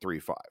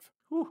 5.35.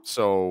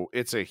 So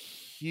it's a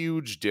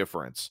huge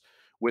difference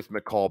with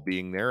McCall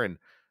being there. And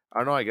I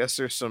don't know, I guess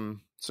there's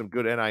some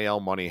good NIL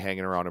money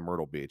hanging around in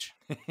Myrtle Beach.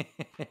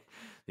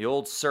 The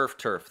old surf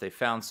turf. They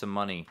found some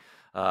money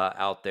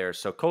out there.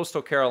 So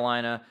Coastal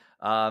Carolina,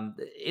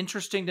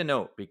 interesting to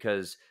note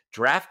because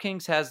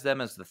DraftKings has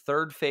them as the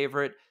 3rd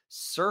favorite.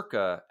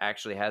 Circa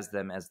actually has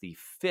them as the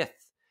 5th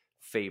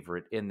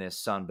favorite in this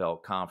Sun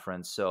Belt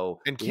Conference. So,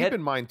 and keep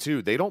in mind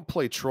too, they don't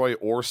play Troy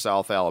or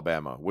South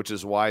Alabama, which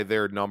is why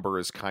their number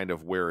is kind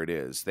of where it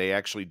is. They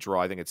actually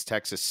draw, I think it's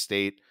Texas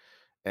State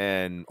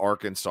and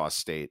Arkansas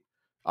State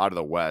out of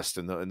the West,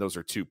 and those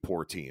are 2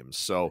 poor teams.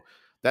 So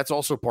that's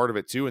also part of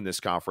it too in this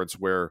conference,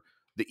 where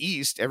the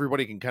East,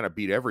 everybody can kind of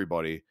beat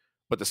everybody,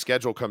 but the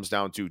schedule comes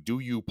down to, do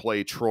you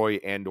play Troy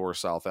and or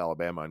South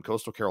Alabama? And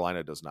Coastal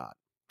Carolina does not.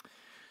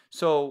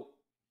 So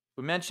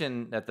we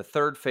mentioned that the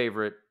 3rd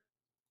favorite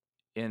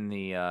in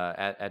the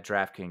at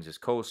DraftKings is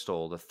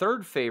Coastal. The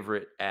 3rd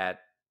favorite at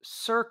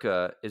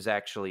Circa is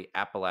actually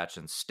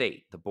Appalachian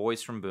State, the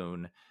boys from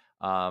Boone.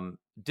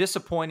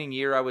 Disappointing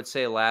year, I would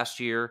say. Last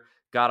year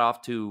got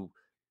off to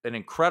an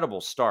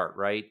incredible start,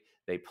 right?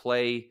 They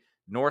play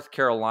North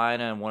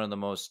Carolina in one of the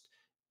most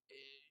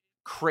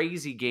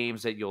crazy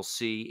games that you'll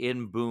see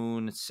in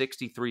Boone,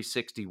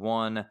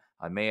 63-61.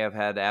 I may have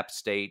had App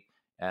State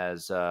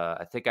as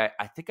I think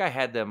I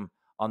had them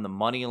on the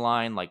money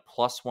line, like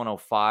plus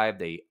 105.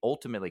 They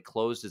ultimately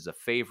closed as a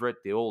favorite,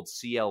 the old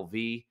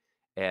CLV,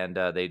 and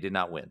they did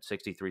not win,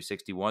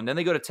 63-61. Then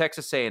they go to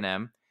Texas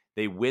A&M.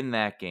 They win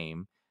that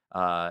game.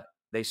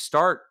 They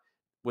start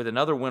with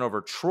another win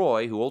over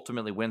Troy, who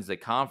ultimately wins the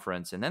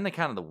conference, and then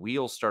the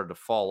wheels started to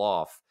fall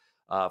off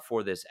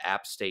for this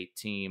App State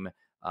team.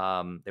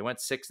 They went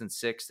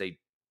 6-6. They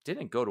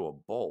didn't go to a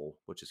bowl,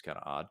 which is kind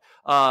of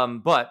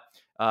odd. But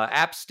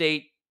App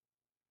State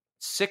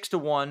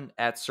 6-1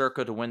 at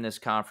Circa to win this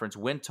conference.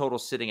 Win total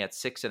sitting at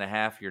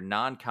 6.5. Your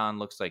non-con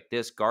looks like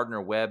this: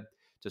 Gardner Webb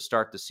to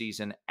start the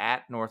season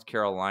at North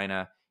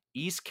Carolina,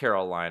 East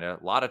Carolina,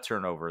 a lot of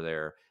turnover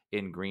there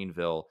in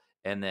Greenville,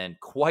 and then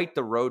quite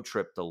the road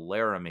trip to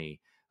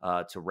Laramie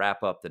to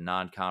wrap up the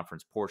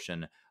non-conference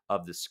portion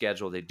of the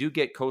schedule. They do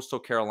get Coastal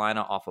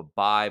Carolina off a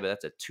bye, but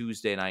that's a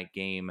Tuesday night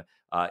game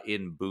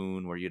in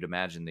Boone, where you'd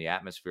imagine the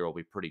atmosphere will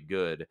be pretty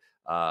good.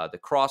 The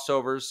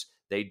crossovers,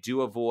 they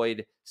do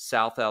avoid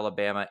South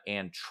Alabama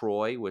and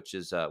Troy, which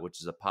is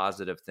a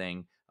positive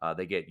thing.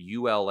 They get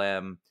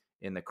ULM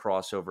in the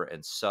crossover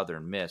and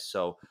Southern Miss.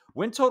 So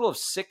win total of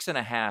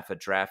 6.5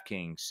 at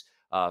DraftKings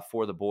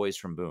for the boys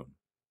from Boone.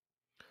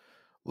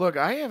 Look,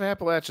 I have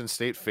Appalachian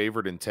State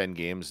favored in 10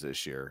 games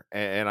this year.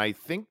 And I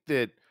think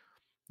that,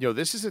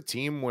 this is a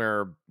team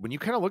where when you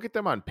kind of look at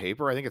them on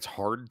paper, I think it's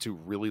hard to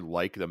really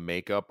like the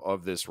makeup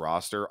of this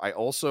roster. I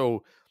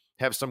also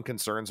have some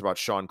concerns about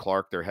Sean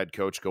Clark, their head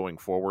coach, going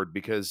forward,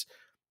 because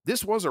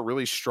this was a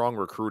really strong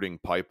recruiting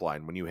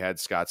pipeline when you had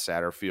Scott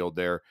Satterfield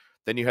there.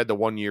 Then you had the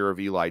 1 year of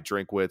Eli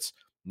Drinkwitz.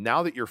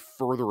 Now that you're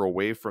further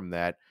away from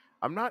that,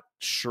 I'm not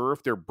sure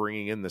if they're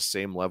bringing in the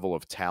same level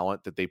of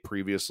talent that they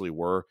previously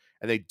were,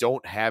 and they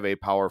don't have a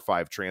Power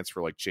 5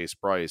 transfer like Chase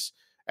Price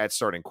at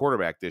starting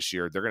quarterback this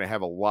year. They're going to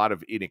have a lot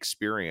of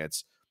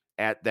inexperience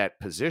at that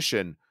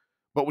position.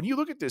 But when you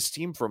look at this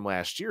team from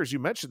last year, as you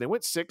mentioned, they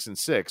went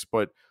 6-6,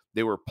 but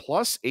they were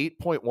plus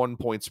 8.1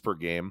 points per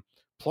game,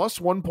 plus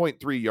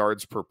 1.3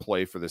 yards per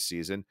play for the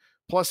season,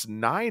 plus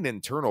 9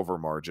 in turnover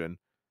margin.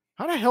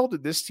 How the hell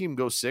did this team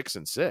go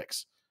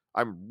 6-6?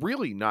 I'm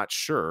really not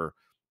sure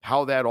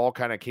how that all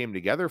kind of came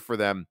together for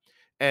them.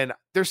 And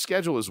their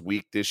schedule is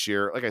weak this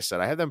year. Like I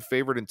said, I had them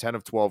favored in 10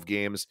 of 12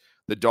 games.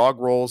 The dog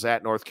rolls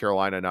at North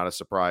Carolina, not a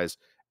surprise.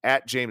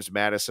 At James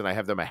Madison, I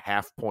have them a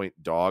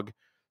 0.5-point dog.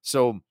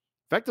 So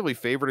effectively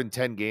favored in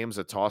 10 games,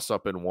 a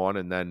toss-up in 1,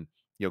 and then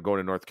going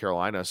to North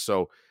Carolina.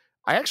 So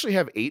I actually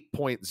have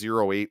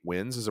 8.08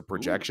 wins as a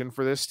projection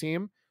for this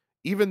team,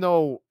 even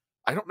though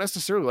I don't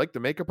necessarily like the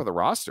makeup of the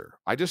roster.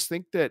 I just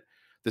think that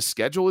the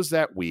schedule is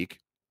that weak.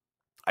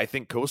 I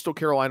think Coastal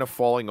Carolina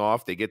falling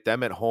off, they get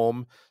them at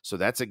home, so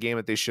that's a game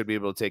that they should be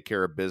able to take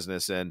care of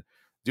business in.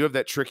 Do have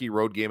that tricky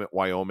road game at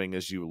Wyoming,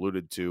 as you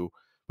alluded to,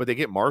 but they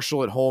get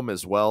Marshall at home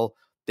as well.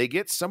 They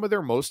get some of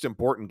their most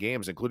important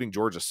games, including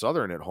Georgia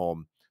Southern at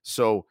home.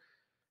 So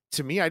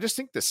to me, I just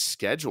think the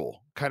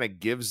schedule kind of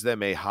gives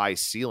them a high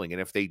ceiling,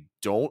 and if they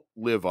don't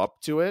live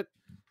up to it,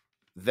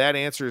 that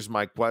answers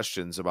my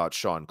questions about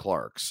Sean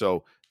Clark.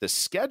 So the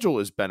schedule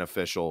is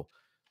beneficial.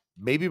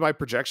 Maybe my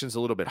projection's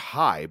a little bit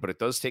high, but it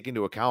does take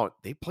into account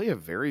they play a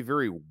very,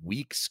 very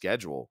weak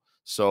schedule.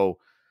 So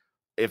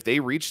if they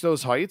reach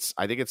those heights,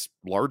 I think it's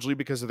largely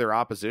because of their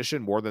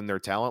opposition more than their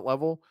talent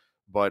level.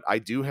 But I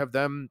do have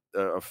them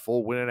a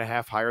full win and a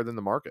half higher than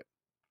the market.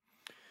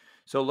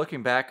 So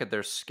looking back at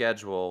their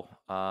schedule,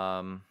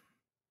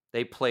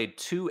 they played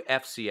 2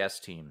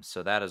 FCS teams.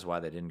 So that is why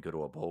they didn't go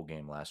to a bowl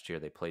game last year.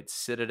 They played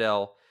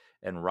Citadel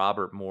and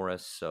Robert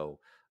Morris. So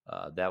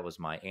that was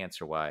my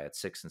answer why at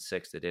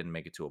 6-6 they didn't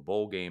make it to a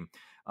bowl game.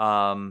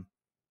 I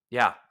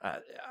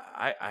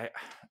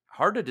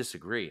hard to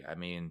disagree. I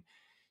mean,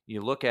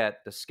 you look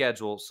at the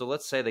schedule. So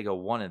let's say they go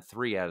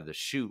 1-3 out of the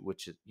chute,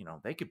 which is,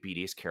 they could beat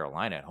East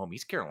Carolina at home.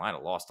 East Carolina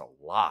lost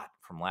a lot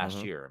from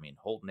last year. I mean,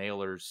 Holt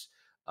Nailers,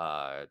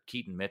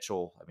 Keaton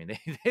Mitchell. I mean,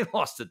 they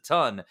lost a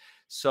ton.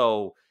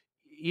 So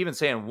even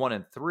saying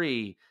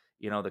 1-3,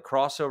 the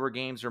crossover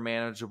games are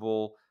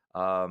manageable.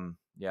 I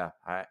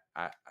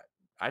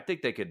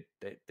think they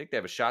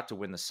have a shot to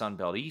win the Sun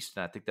Belt East,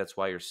 and I think that's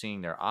why you're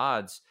seeing their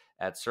odds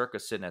at Circa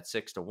sitting at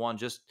 6-1.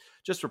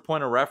 Just for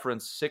point of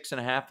reference,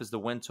 6.5 is the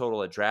win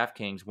total at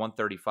DraftKings,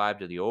 135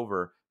 to the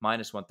over,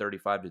 minus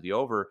 135 to the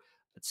over.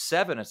 It's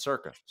 7 at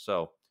Circa.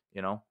 So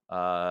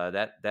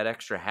that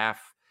extra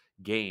half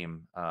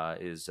game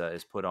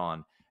is put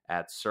on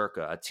at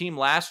Circa. A team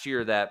last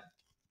year that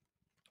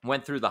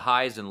went through the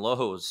highs and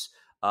lows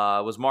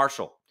was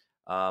Marshall.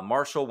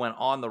 Marshall went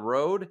on the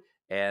road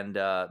and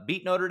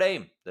beat Notre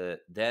Dame, the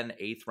then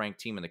 8th ranked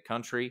team in the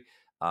country.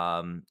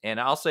 And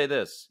I'll say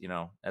this,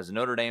 as a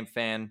Notre Dame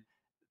fan,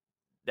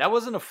 that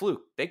wasn't a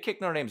fluke. They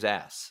kicked Notre Dame's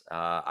ass.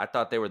 I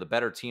thought they were the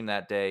better team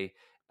that day.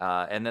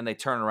 And then they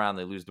turn around,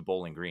 they lose to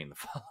Bowling Green the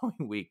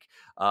following week.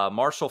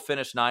 Marshall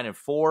finished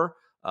 9-4.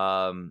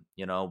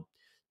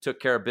 Took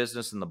care of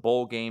business in the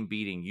bowl game,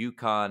 beating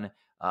UConn.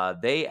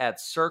 They at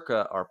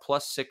Circa are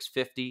plus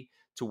 650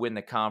 to win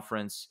the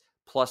conference,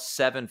 plus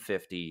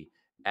 750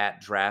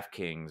 at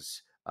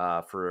DraftKings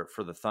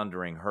for the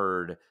Thundering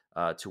Herd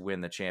to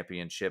win the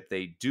championship.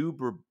 They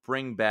do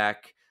bring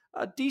back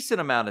a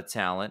decent amount of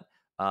talent,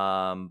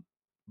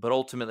 but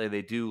ultimately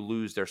they do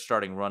lose their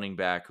starting running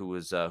back, who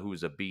was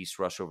a beast,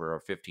 rush over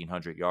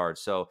 1,500 yards.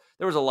 So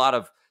there was a lot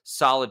of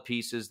solid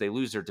pieces. They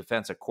lose their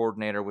defensive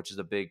coordinator, which is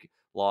a big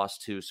loss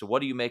too. So what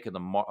do you make of the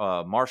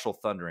Marshall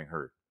Thundering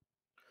Herd?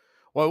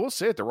 Well, I will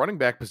say at the running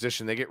back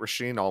position, they get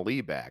Rasheen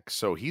Ali back.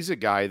 So he's a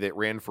guy that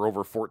ran for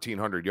over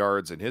 1,400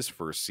 yards in his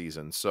first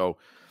season. So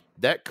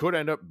that could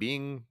end up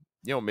being,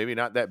 maybe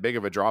not that big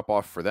of a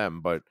drop-off for them.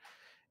 But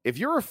if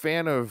you're a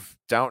fan of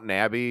Downton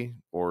Abbey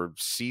or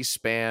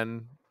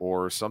C-SPAN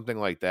or something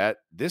like that,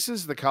 this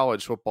is the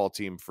college football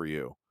team for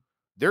you.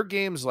 Their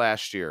games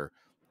last year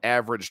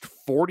averaged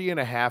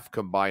 40.5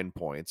 combined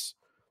points.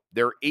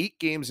 Their 8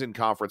 games in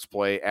conference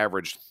play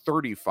averaged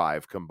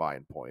 35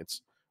 combined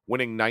points,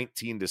 winning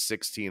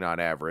 19-16 on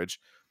average.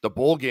 The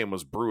bowl game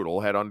was brutal,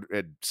 had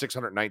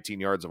 619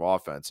 yards of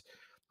offense.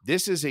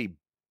 This is a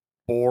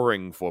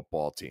boring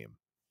football team.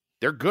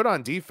 They're good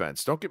on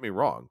defense, don't get me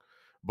wrong,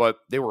 but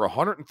they were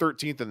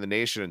 113th in the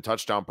nation in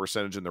touchdown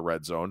percentage in the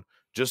red zone,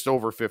 just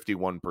over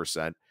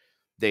 51%.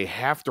 They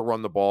have to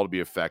run the ball to be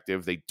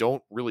effective. They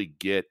don't really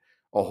get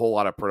a whole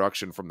lot of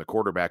production from the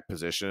quarterback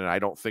position, and I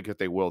don't think that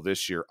they will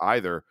this year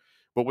either.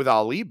 But with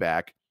Ali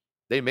back,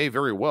 they may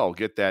very well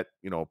get that,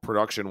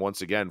 production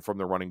once again from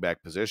the running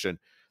back position.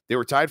 They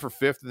were tied for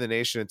 5th in the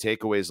nation in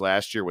takeaways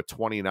last year with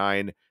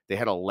 29. They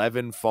had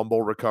 11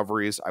 fumble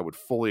recoveries. I would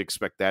fully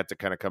expect that to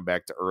kind of come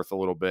back to earth a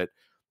little bit.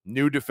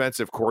 New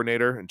defensive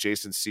coordinator and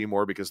Jason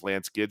Seymour, because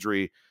Lance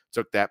Guidry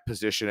took that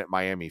position at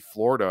Miami,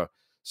 Florida.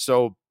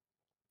 So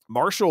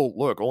Marshall,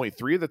 look, only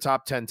 3 of the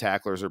top 10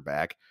 tacklers are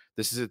back.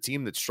 This is a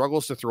team that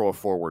struggles to throw a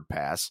forward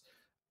pass.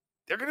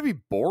 They're going to be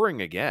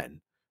boring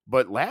again.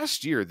 But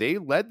last year, they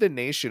led the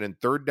nation in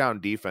third down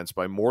defense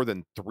by more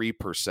than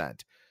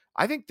 3%.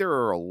 I think there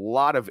are a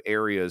lot of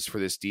areas for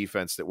this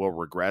defense that will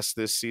regress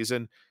this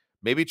season.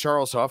 Maybe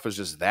Charles Huff is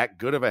just that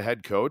good of a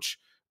head coach,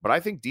 but I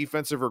think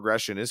defensive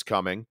regression is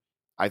coming.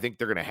 I think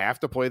they're going to have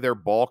to play their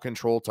ball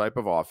control type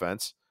of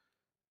offense.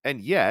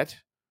 And yet,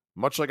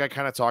 much like I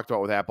kind of talked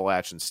about with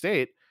Appalachian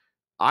State,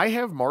 I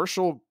have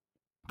Marshall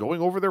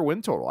going over their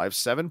win total. I have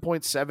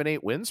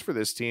 7.78 wins for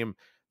this team.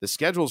 The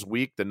schedule's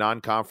weak. The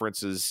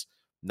non-conference is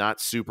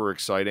not super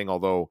exciting,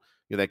 although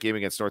that game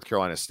against North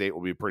Carolina State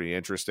will be a pretty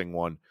interesting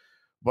one.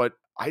 But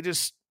I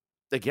just,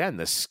 again,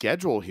 the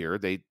schedule here,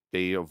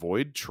 they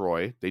avoid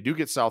Troy. They do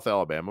get South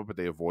Alabama, but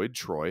they avoid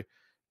Troy.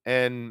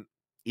 And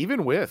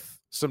even with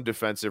some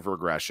defensive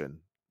regression,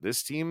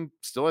 this team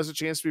still has a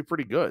chance to be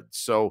pretty good.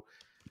 So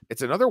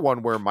it's another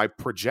one where my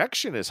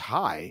projection is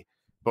high,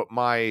 but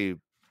my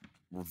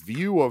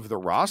view of the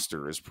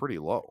roster is pretty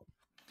low.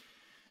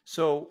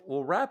 So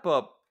we'll wrap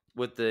up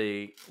with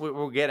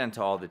we'll get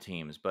into all the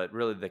teams, but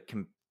really the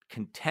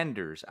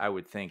contenders, I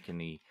would think, in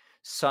the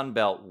Sun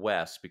Belt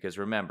West, because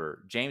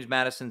remember, James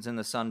Madison's in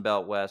the Sun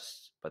Belt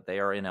West, but they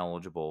are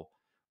ineligible.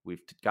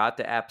 We've got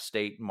the App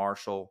State,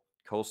 Marshall,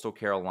 Coastal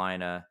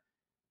Carolina,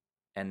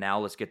 and now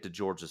let's get to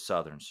Georgia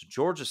Southern. So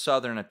Georgia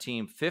Southern, a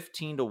team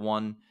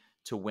 15-1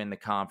 to win the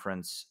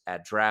conference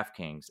at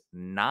DraftKings,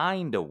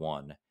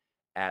 9-1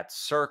 at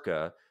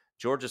Circa.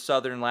 Georgia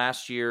Southern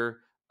last year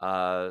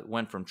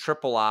went from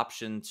triple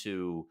option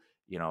to,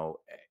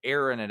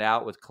 airing it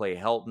out with Clay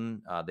Helton.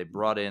 They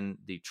brought in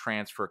the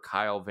transfer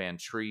Kyle Van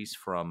Treese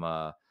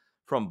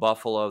from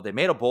Buffalo. They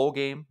made a bowl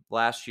game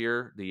last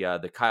year,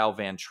 the Kyle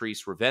Van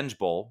Treese Revenge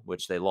Bowl,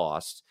 which they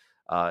lost.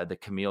 The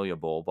Camellia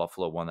Bowl.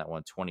 Buffalo won that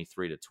one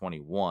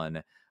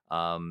 23-21.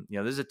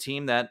 This is a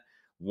team that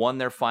won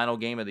their final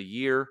game of the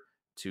year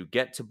to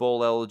get to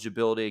bowl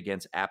eligibility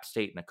against App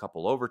State in a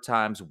couple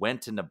overtimes,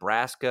 went to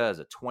Nebraska as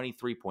a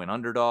 23-point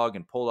underdog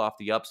and pulled off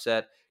the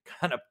upset,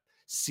 kind of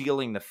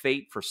sealing the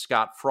fate for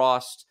Scott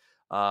Frost.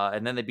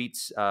 And then they beat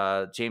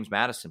James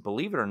Madison.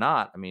 Believe it or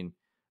not,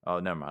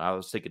 never mind. I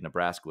was thinking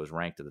Nebraska was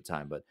ranked at the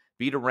time, but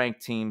beat a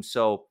ranked team.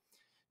 So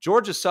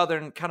Georgia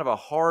Southern, kind of a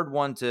hard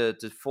one to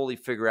fully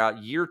figure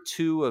out. Year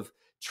 2 of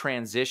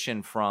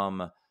transition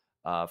from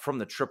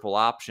the triple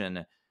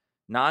option.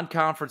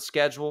 Non-conference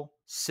schedule,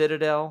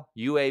 Citadel,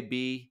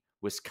 UAB,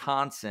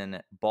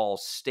 Wisconsin, Ball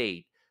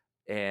State.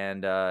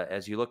 And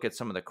as you look at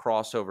some of the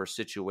crossover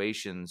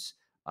situations,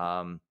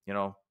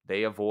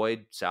 they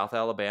avoid South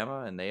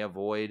Alabama and they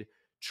avoid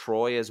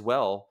Troy as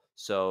well.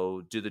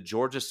 So do the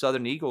Georgia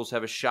Southern Eagles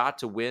have a shot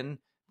to win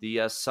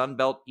the Sun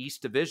Belt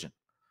East Division?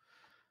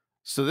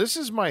 So this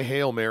is my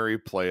Hail Mary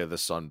play of the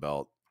Sun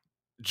Belt.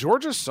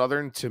 Georgia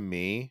Southern, to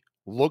me,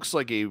 looks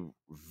like a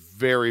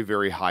very,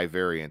 very high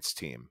variance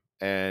team.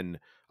 And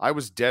I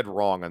was dead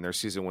wrong on their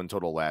season win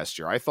total last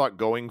year. I thought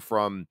going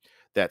from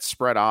that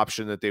spread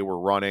option that they were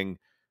running,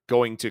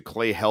 going to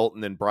Clay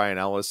Helton and Brian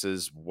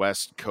Ellis's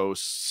West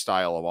Coast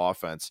style of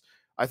offense,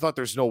 I thought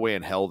there's no way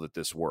in hell that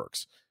this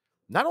works.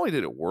 Not only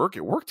did it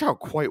worked out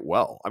quite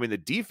well. I mean, the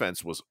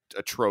defense was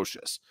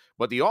atrocious,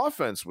 but the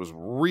offense was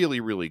really,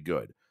 really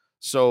good.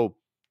 So,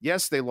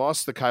 yes, they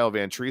lost the Kyle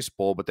Van Treese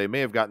Bowl, but they may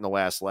have gotten the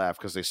last laugh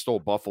because they stole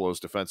Buffalo's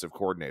defensive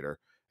coordinator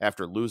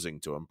after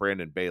losing to him,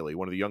 Brandon Bailey,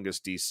 one of the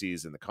youngest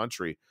DCs in the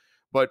country.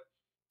 But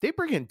they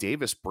bring in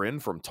Davis Brin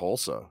from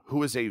Tulsa,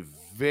 who is a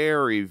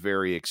very,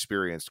 very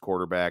experienced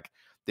quarterback.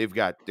 They've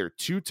got their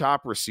 2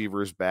 top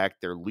receivers back.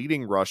 Their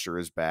leading rusher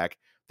is back.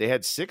 They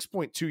had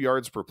 6.2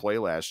 yards per play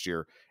last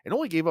year and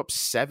only gave up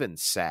 7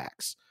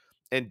 sacks.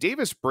 And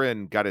Davis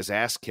Brin got his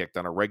ass kicked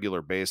on a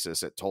regular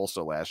basis at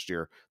Tulsa last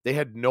year. They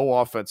had no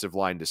offensive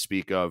line to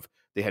speak of.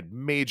 They had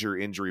major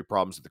injury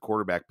problems at the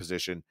quarterback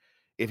position.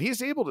 If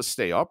he's able to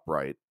stay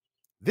upright,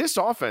 this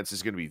offense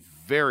is going to be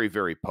very,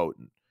 very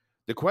potent.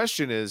 The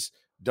question is,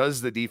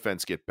 does the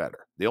defense get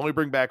better? They only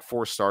bring back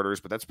 4 starters,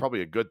 but that's probably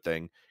a good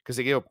thing because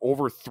they gave up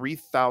over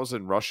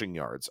 3,000 rushing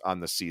yards on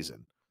the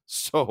season.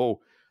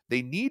 So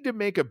they need to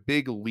make a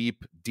big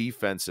leap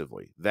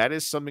defensively. That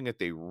is something that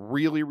they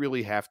really,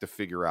 really have to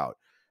figure out.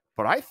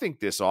 But I think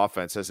this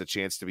offense has a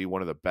chance to be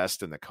one of the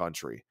best in the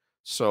country.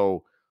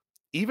 So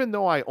even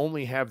though I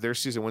only have their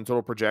season win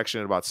total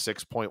projection at about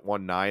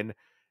 6.19,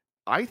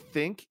 I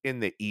think in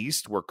the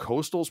East, where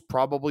Coastal's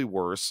probably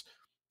worse,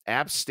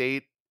 App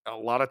State, a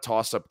lot of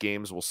toss-up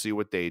games. We'll see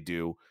what they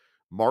do.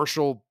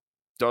 Marshall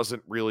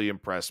doesn't really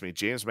impress me.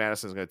 James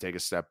Madison's going to take a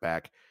step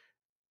back.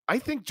 I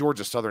think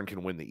Georgia Southern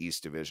can win the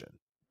East Division.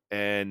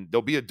 And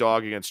there'll be a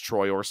dog against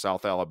Troy or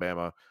South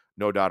Alabama,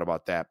 no doubt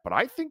about that. But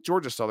I think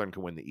Georgia Southern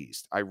can win the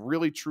East. I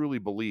really, truly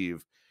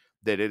believe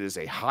that it is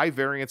a high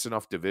variance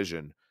enough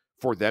division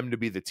for them to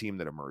be the team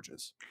that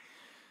emerges.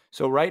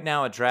 So right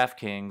now at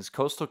DraftKings,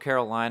 Coastal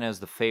Carolina is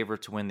the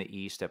favorite to win the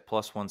East at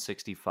plus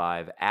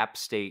 165. App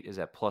State is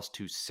at plus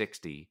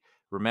 260.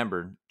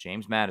 Remember,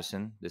 James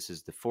Madison, this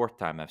is the 4th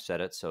time I've said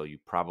it, so you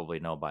probably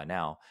know by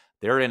now,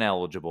 they're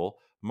ineligible.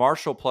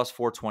 Marshall plus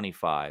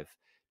 425.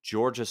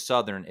 Georgia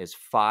Southern is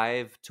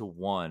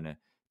 5-1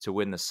 to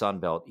win the Sun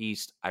Belt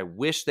East. I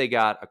wish they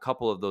got a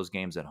couple of those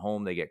games at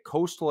home. They get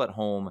Coastal at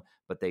home,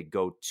 but they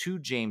go to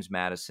James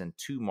Madison,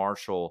 to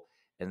Marshall,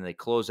 and they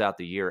close out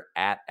the year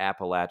at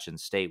Appalachian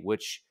State,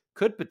 which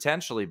could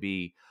potentially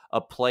be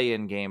a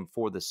play-in game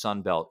for the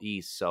Sun Belt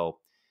East. So,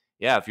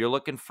 yeah, if you're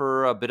looking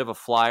for a bit of a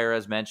flyer,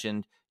 as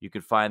mentioned, you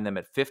can find them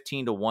at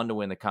 15-1 to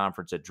win the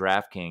conference at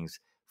DraftKings,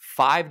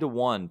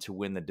 5-1 to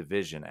win the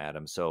division,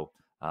 Adam. So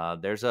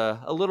there's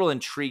a little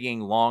intriguing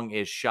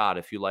long-ish shot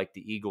if you like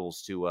the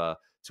Eagles to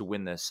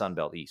win the Sun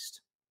Belt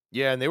East.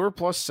 Yeah, and they were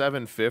plus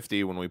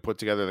 750 when we put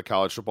together the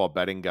college football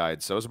betting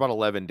guide. So it was about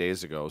 11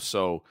 days ago.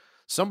 So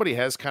somebody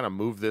has kind of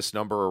moved this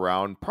number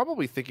around,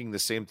 probably thinking the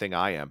same thing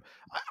I am.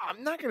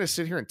 I'm not going to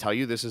sit here and tell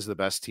you this is the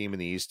best team in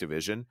the East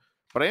Division,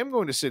 But I am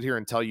going to sit here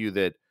and tell you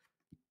that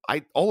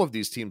all of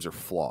these teams are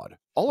flawed.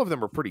 All of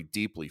them are pretty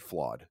deeply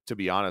flawed, to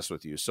be honest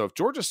with you. So if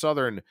Georgia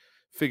Southern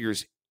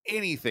figures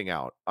anything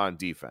out on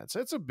defense,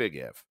 that's a big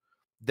if,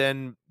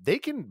 then they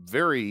can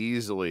very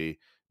easily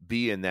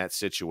be in that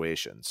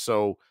situation.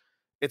 So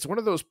it's one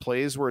of those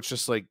plays where it's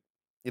just like,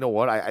 you know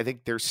what? I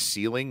think their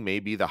ceiling may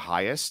be the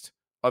highest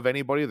of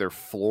anybody. Their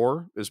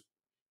floor is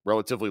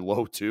relatively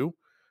low too.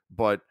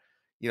 But,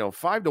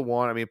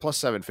 5-1, I mean, plus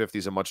 750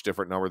 is a much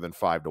different number than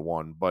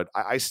 5-1. But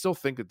I still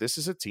think that this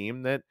is a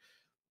team that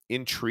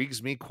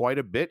intrigues me quite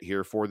a bit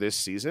here for this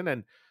season.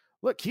 And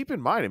look, keep in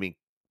mind, I mean,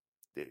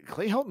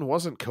 Clay Helton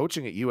wasn't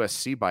coaching at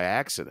USC by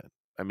accident.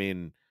 I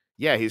mean,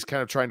 yeah, he's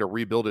kind of trying to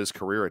rebuild his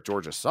career at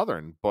Georgia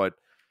Southern, but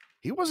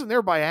he wasn't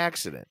there by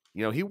accident.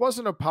 He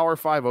wasn't a Power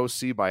 5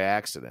 OC by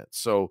accident.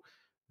 So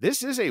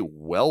this is a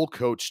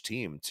well-coached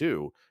team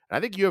too. And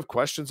I think you have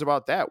questions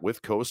about that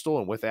with Coastal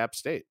and with App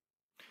State.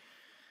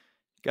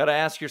 Got to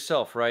ask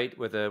yourself, right?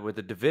 With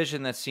a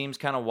division that seems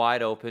kind of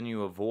wide open,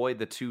 you avoid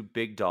the two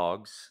big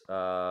dogs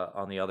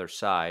on the other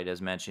side.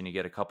 As mentioned, you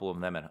get a couple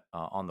of them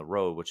on the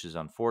road, which is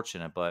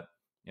unfortunate. But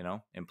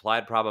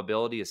implied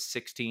probability is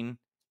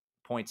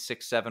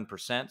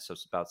 16.67%, so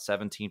it's about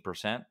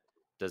 17%.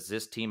 Does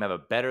this team have a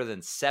better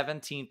than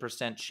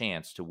 17%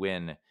 chance to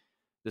win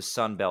the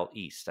Sun Belt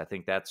East? I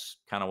think that's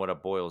kind of what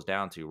it boils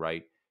down to,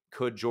 right?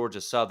 Could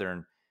Georgia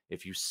Southern,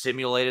 if you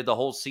simulated the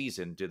whole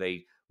season, do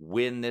they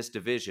win this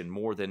division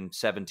more than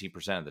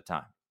 17% of the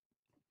time?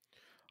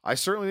 I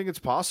certainly think it's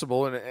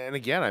possible. And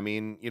again, I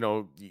mean,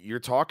 you're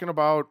talking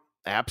about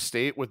App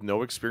State with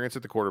no experience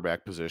at the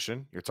quarterback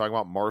position. You're talking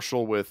about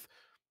Marshall with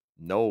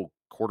no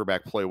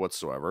quarterback play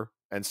whatsoever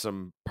and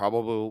some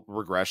probable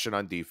regression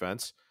on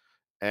defense.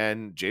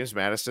 And James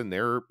Madison,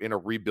 they're in a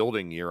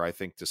rebuilding year, I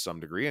think, to some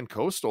degree. And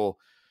Coastal,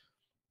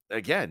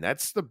 again,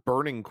 that's the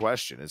burning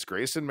question. Is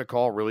Grayson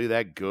McCall really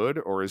that good,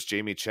 or is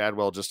Jamie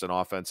Chadwell just an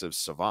offensive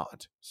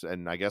savant?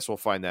 And I guess we'll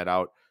find that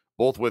out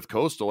both with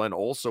Coastal and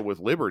also with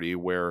Liberty,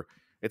 where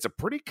it's a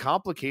pretty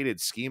complicated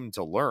scheme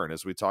to learn,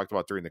 as we talked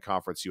about during the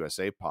Conference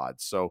USA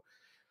pod. So,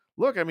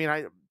 look, I mean,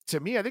 I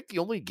think the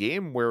only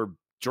game where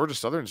Georgia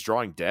Southern's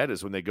drawing dead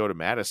is when they go to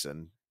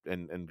Madison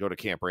and go to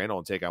Camp Randall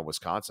and take on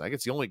Wisconsin. I think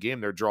it's the only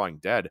game they're drawing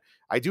dead.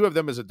 I do have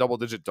them as a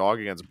double-digit dog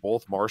against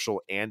both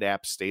Marshall and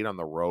App State on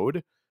the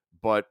road.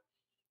 But,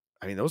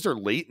 I mean, those are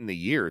late in the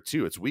year,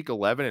 too. It's week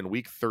 11 and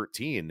week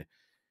 13.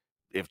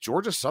 If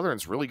Georgia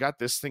Southern's really got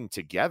this thing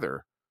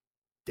together,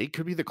 they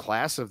could be the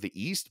class of the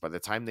East by the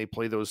time they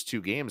play those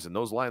two games, and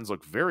those lines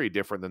look very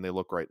different than they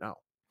look right now.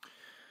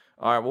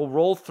 All right, we'll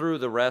roll through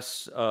the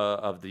rest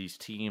of these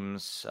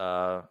teams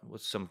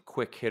with some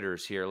quick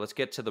hitters here. Let's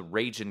get to the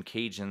Ragin'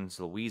 Cajuns,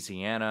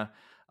 Louisiana.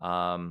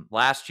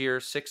 Last year,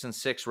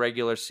 6-6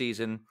 regular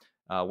season.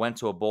 Went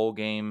to a bowl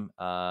game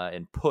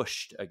and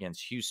pushed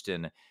against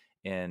Houston.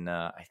 And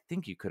I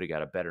think you could have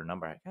got a better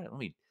number. Let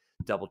me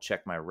double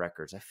check my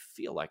records. I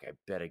feel like I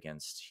bet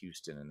against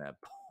Houston in that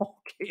bowl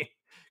game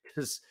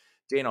because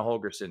Dana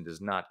Holgerson does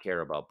not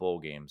care about bowl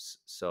games.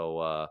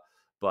 So,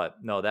 but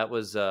no, that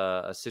was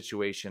a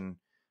situation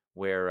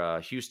where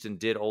Houston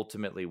did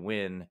ultimately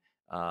win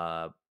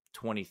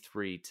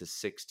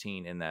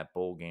 23-16 in that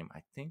bowl game.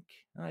 I think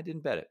I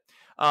didn't bet it.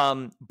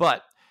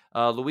 But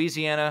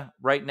Louisiana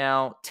right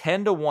now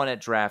 10-1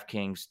 at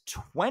DraftKings,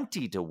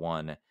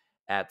 20-1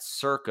 at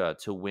Circa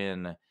to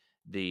win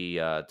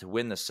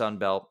the Sun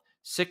Belt.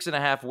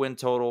 6.5 win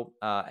total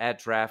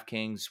at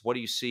DraftKings. What do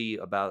you see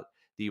about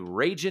the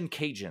Ragin'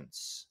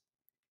 Cajuns?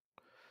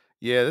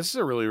 Yeah, this is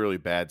a really, really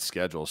bad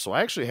schedule. So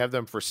I actually have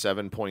them for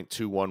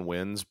 7.21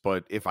 wins.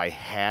 But if I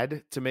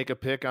had to make a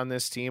pick on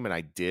this team, and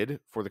I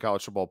did for the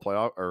college football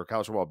playoff or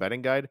college football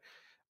betting guide,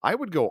 I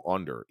would go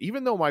under.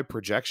 Even though my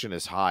projection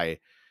is high,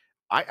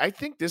 I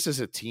think this is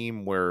a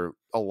team where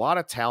a lot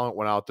of talent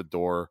went out the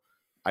door.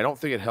 I don't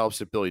think it helps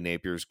that Billy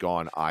Napier's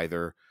gone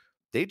either.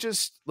 They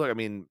just look, I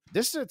mean,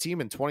 this is a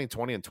team in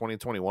 2020 and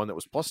 2021 that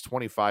was plus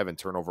 25 in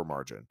turnover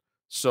margin.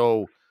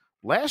 So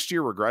last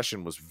year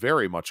regression was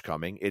very much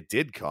coming. It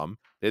did come.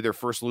 They had their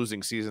first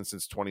losing season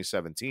since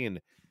 2017.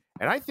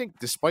 And I think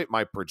despite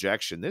my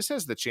projection, this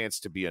has the chance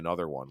to be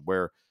another one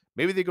where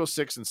maybe they go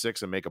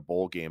 6-6 and make a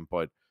bowl game,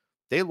 but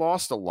they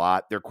lost a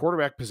lot. Their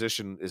quarterback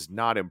position is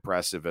not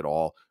impressive at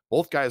all.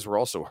 Both guys were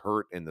also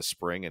hurt in the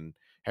spring and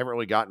haven't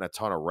really gotten a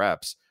ton of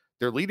reps.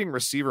 Their leading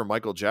receiver,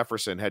 Michael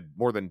Jefferson, had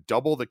more than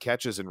double the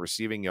catches and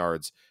receiving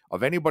yards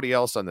of anybody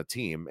else on the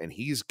team, and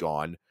he's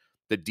gone.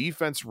 The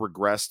defense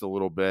regressed a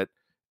little bit,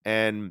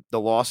 and the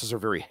losses are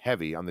very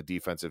heavy on the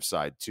defensive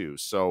side too.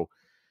 So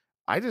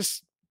I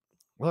just,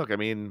 look, I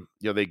mean,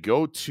 they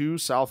go to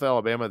South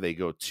Alabama, they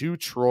go to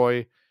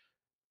Troy.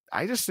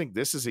 I just think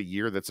this is a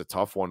year that's a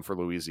tough one for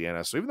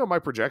Louisiana. So even though my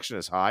projection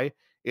is high,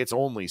 it's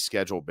only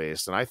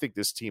schedule-based, and I think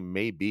this team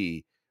may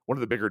be one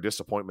of the bigger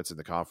disappointments in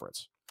the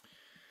conference.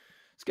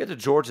 Let's get to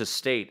Georgia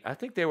State. I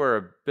think they were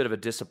a bit of a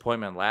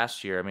disappointment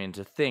last year. I mean,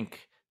 to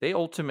think they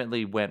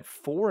ultimately went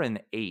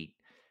 4-8,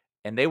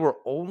 and they were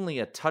only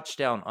a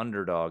touchdown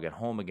underdog at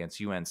home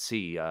against UNC,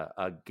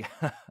 a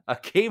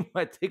game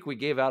I think we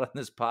gave out on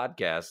this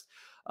podcast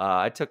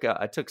I took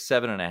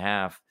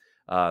 7.5,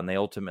 and they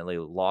ultimately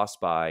lost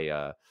by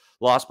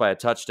a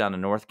touchdown to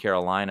North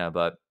Carolina.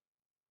 But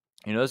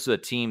this is a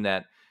team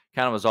that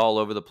kind of was all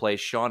over the place.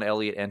 Sean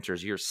Elliott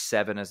enters year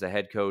 7 as the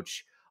head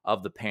coach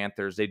of the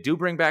Panthers. They do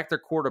bring back their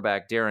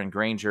quarterback, Darren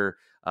Granger.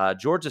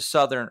 Georgia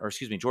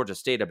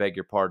State, I beg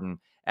your pardon,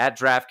 at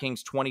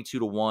DraftKings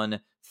 22-1,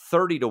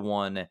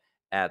 30-1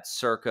 at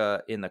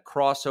Circa. In the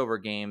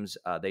crossover games,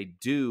 they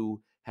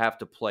do have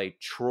to play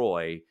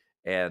Troy,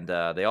 and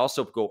they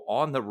also go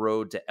on the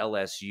road to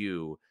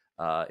LSU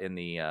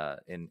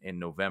in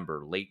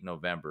November, late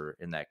November,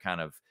 in that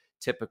kind of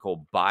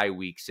typical bye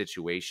week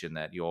situation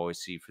that you always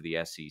see for the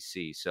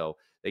SEC. So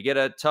they get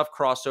a tough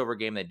crossover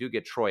game. They do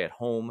get Troy at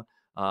home,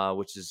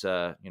 which is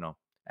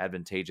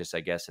advantageous,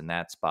 I guess, in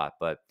that spot.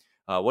 But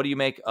what do you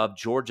make of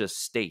Georgia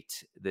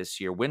State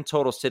this year? Win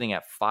total sitting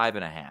at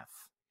 5.5.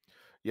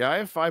 Yeah, I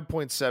have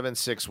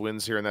 5.76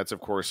 wins here, and that's, of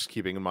course,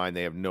 keeping in mind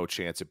they have no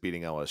chance at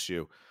beating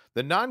LSU.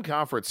 The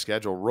non-conference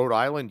schedule, Rhode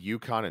Island,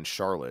 UConn, and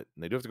Charlotte.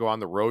 And they do have to go on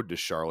the road to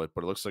Charlotte,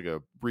 but it looks like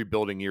a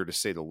rebuilding year, to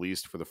say the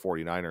least, for the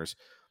 49ers.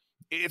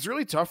 It's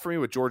really tough for me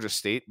with Georgia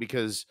State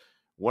because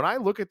when I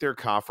look at their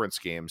conference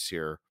games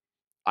here,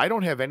 I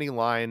don't have any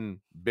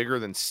line bigger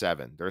than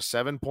 7. They're a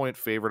 7-point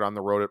favorite on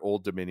the road at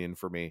Old Dominion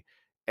for me.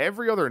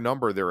 Every other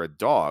number, they're a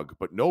dog,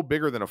 but no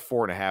bigger than a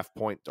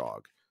 4.5-point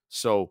dog.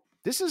 So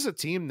this is a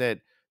team that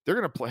they're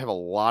going to have a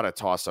lot of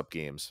toss-up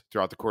games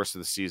throughout the course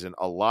of the season,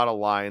 a lot of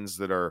lines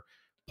that are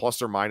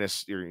plus or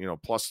minus,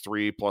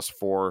 +3,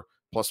 +4,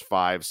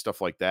 +5,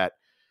 stuff like that.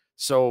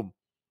 So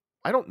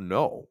I don't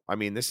know. I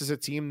mean, this is a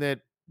team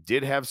that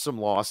did have some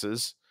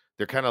losses.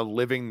 They're kind of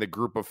living the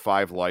group of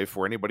 5 life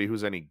where anybody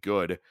who's any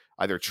good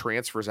either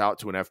transfers out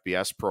to an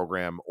FBS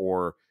program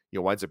or,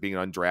 winds up being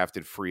an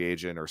undrafted free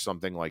agent or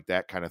something like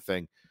that kind of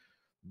thing.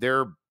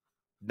 They're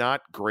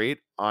not great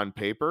on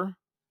paper,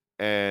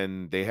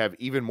 and they have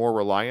even more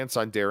reliance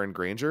on Darren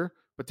Granger,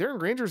 but Darren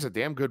Granger is a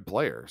damn good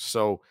player.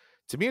 So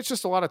to me, it's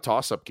just a lot of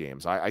toss-up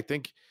games. I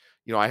think,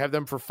 I have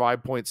them for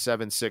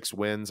 5.76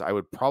 wins. I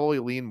would probably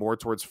lean more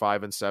towards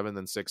 5-7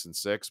 than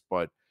 6-6,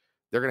 but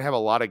they're going to have a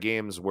lot of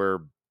games where,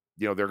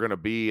 they're going to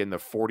be in the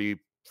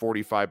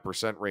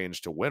 40-45%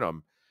 range to win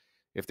them.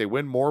 If they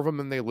win more of them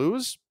than they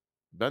lose,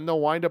 then they'll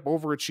wind up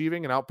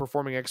overachieving and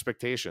outperforming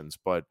expectations.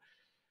 But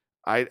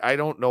I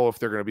don't know if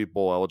they're going to be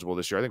bowl eligible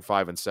this year. I think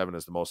 5-7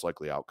 is the most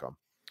likely outcome.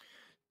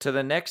 To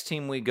the next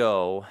team we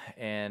go,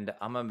 and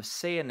I'm going to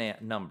say a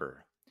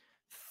number,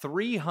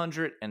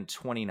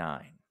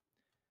 329.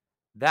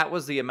 That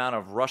was the amount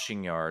of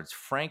rushing yards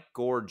Frank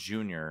Gore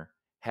Jr.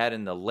 had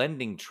in the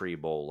Lending Tree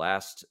Bowl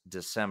last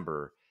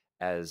December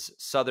as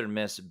Southern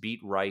Miss beat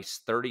Rice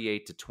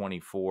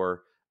 38-24.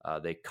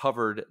 They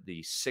covered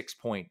the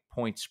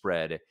 6-point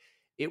spread.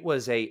 It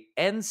was a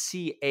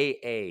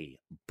NCAA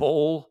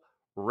bowl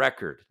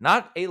record,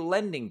 not a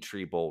Lending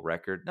Tree Bowl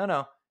record.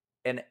 No,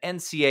 an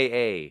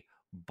NCAA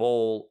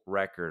bowl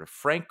record.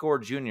 Frank Gore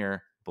Jr.,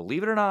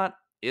 believe it or not,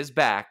 is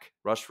back.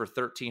 Rushed for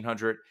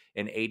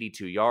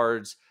 1,382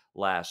 yards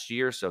last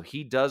year, so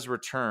he does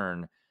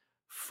return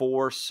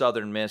for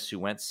Southern Miss, who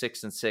went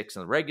 6-6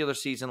 in the regular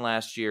season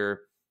last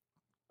year,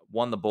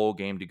 won the bowl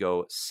game to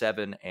go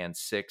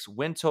 7-6.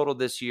 Win total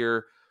this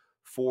year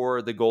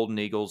for the Golden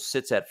Eagles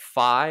sits at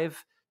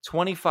 5,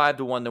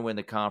 25-1 to win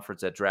the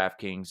conference at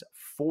DraftKings,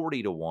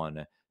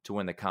 40-1 to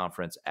win the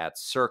conference at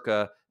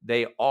Circa.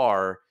 They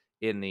are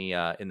in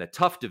the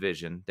tough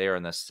division. They are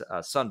in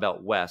the Sun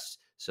Belt West,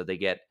 so they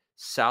get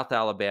South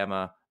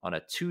Alabama on a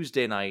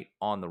Tuesday night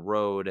on the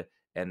road,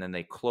 and then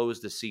they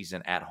close the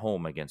season at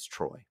home against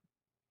Troy.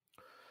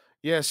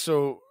 Yeah,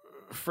 so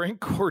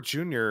Frank Gore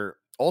Jr.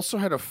 also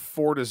had a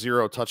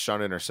 4-0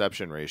 touchdown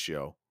interception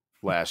ratio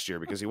last year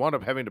because he wound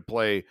up having to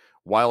play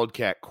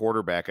Wildcat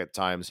quarterback at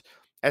times.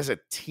 As a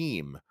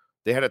team,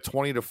 they had a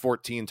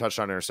 20-14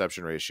 touchdown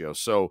interception ratio.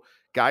 So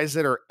guys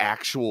that are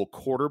actual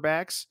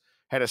quarterbacks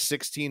had a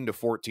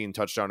 16-14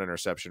 touchdown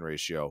interception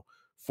ratio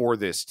for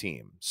this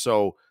team.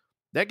 So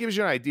that gives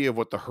you an idea of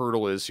what the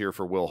hurdle is here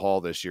for Will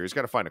Hall this year. He's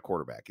got to find a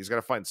quarterback. He's got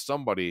to find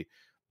somebody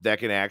that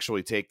can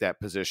actually take that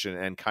position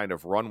and kind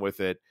of run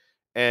with it.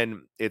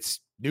 And it's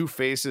new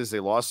faces. They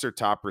lost their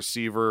top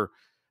receiver.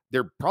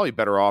 They're probably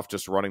better off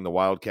just running the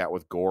Wildcat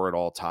with Gore at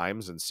all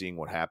times and seeing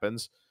what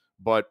happens.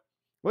 But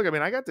look, I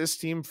mean, I got this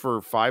team for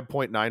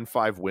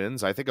 5.95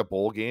 wins. I think a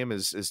bowl game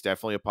is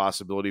definitely a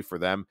possibility for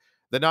them.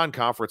 The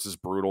non-conference is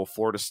brutal.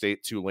 Florida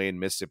State, Tulane,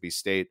 Mississippi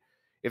State.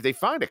 If they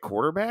find a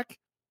quarterback,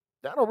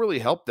 that'll really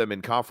help them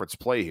in conference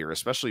play here,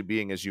 especially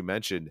being, as you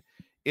mentioned,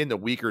 in the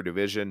weaker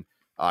division.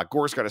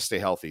 Gore's got to stay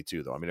healthy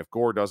too, though. I mean, if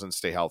Gore doesn't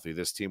stay healthy,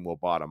 this team will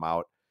bottom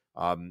out.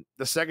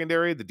 The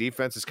secondary, the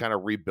defense is kind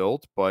of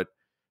rebuilt, but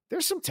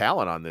there's some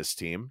talent on this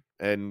team,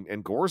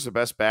 and Gore's the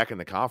best back in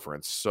the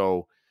conference.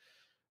 So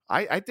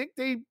I think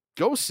they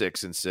go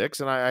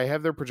 6-6, and I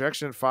have their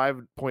projection at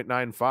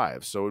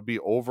 5.95. So it would be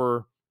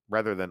over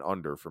rather than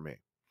under for me.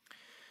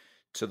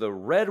 To the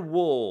Red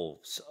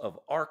Wolves of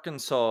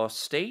Arkansas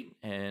State,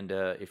 and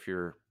if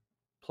you're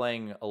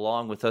playing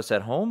along with us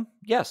at home,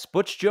 yes,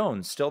 Butch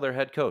Jones, still their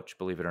head coach,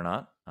 believe it or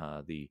not.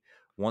 The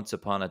once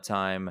upon a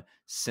time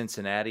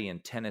Cincinnati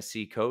and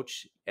Tennessee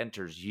coach,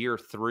 enters year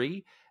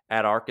 3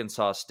 at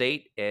Arkansas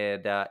State.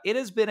 And it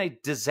has been a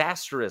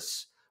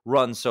disastrous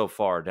run so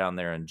far down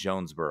there in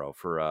Jonesboro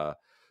for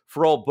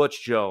old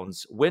Butch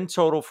Jones. Win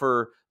total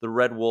for the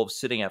Red Wolves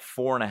sitting at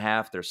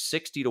 4.5. They're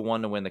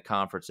 60-1 to win the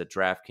conference at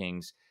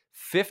DraftKings,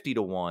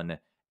 50-1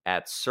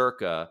 at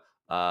Circa.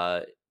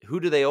 Who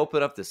do they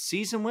open up the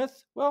season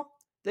with? Well,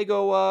 they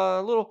go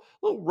a little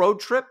road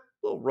trip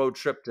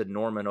to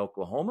Norman,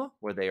 Oklahoma,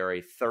 where they are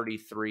a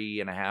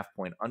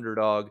 33.5-point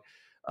underdog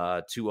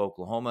to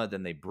Oklahoma.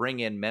 Then they bring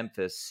in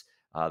Memphis.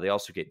 They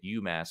also get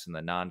UMass in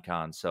the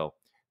non-con. So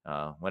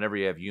whenever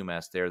you have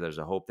UMass there, there's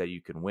a hope that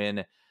you can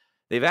win.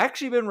 They've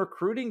actually been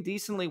recruiting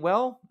decently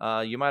well.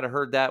 You might have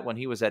heard that when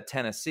he was at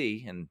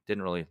Tennessee, and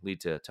didn't really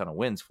lead to a ton of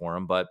wins for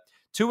him. But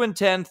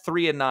 2-10,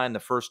 3-9 the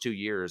first 2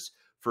 years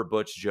for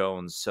Butch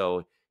Jones.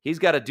 So he's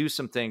got to do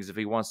some things if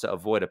he wants to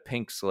avoid a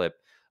pink slip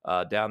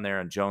down there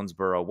in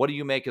Jonesboro. What do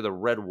you make of the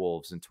Red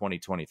Wolves in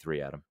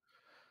 2023, Adam?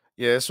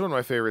 Yeah, it's one of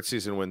my favorite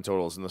season win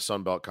totals in the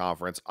Sun Belt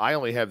Conference. I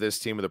only have this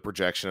team with a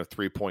projection of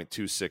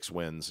 3.26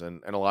 wins,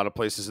 and a lot of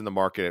places in the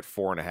market at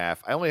 4.5.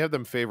 I only have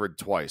them favored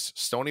twice,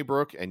 Stony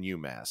Brook and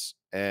UMass.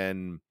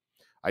 And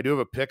I do have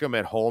a pick 'em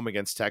at home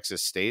against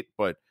Texas State,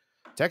 but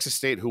Texas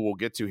State, who we'll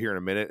get to here in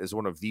a minute, is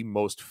one of the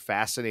most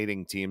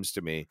fascinating teams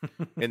to me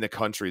in the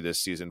country this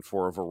season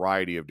for a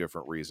variety of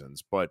different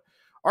reasons. But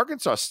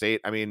Arkansas State,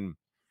 I mean,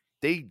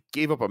 they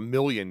gave up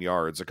 1,000,000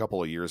 yards a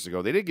couple of years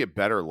ago. They did get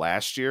better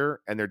last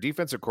year, and their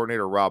defensive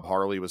coordinator, Rob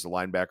Harley, was the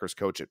linebackers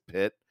coach at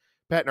Pitt.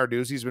 Pat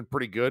Narduzzi's been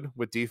pretty good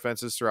with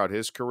defenses throughout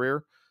his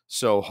career.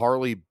 So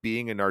Harley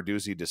being a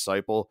Narduzzi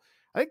disciple,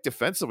 I think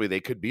defensively they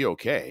could be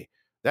okay.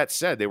 That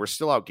said, they were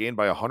still outgained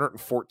by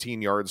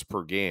 114 yards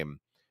per game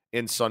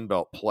in Sun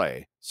Belt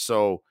play.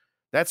 So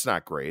that's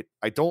not great.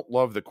 I don't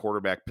love the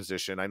quarterback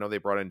position. I know they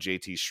brought in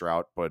JT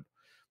Shrout, but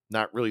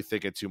not really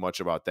thinking too much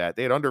about that.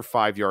 They had under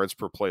 5 yards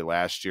per play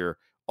last year,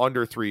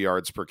 under 3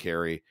 yards per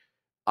carry.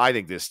 I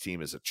think this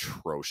team is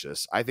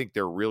atrocious. I think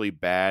they're really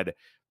bad.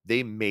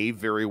 They may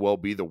very well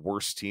be the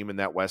worst team in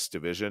that West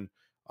Division.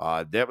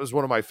 That was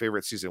one of my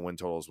favorite season win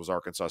totals, was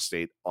Arkansas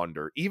State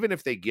under. Even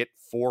if they get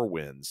 4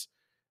 wins,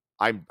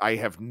 I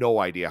have no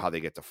idea how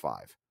they get to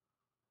 5.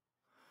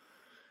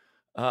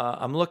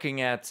 I'm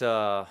looking at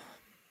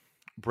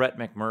Brett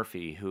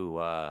McMurphy, who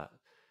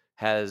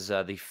has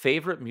the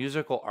favorite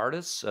musical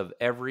artists of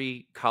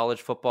every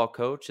college football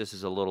coach. This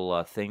is a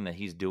little thing that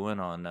he's doing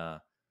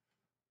on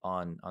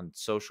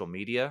social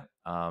media.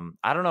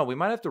 I don't know. We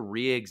might have to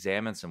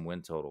re-examine some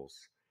win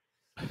totals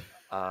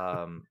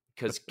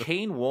because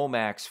Kane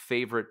Womack's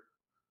favorite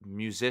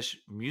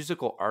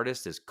musical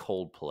artist is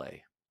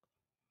Coldplay.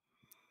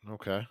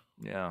 Okay.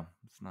 Yeah,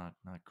 it's not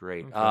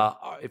great. Okay.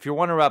 If you're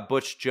wondering about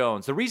Butch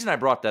Jones, the reason I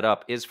brought that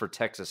up is for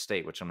Texas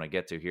State, which I'm going to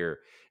get to here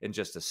in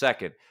just a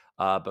second.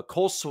 But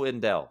Cole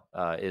Swindell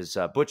is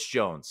Butch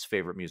Jones'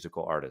 favorite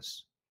musical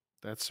artist.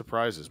 That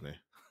surprises me.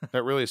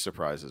 That really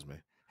surprises me.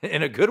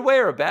 In a good way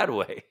or a bad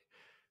way?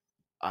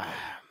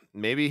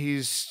 Maybe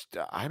he's,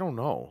 I don't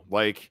know.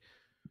 Like,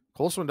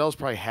 Cole Swindell's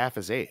probably half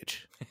his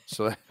age.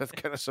 So that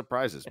kind of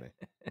surprises me.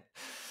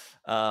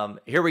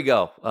 Here we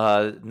go.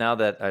 Now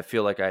that I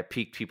feel like I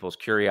piqued people's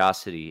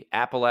curiosity,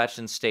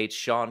 Appalachian State's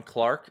Sean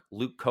Clark,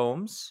 Luke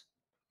Combs.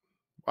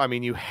 I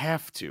mean, you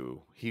have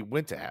to. He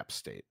went to App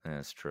State.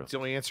 That's true. It's the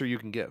only answer you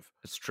can give.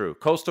 It's true.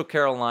 Coastal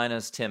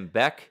Carolina's Tim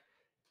Beck,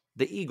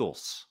 the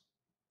Eagles.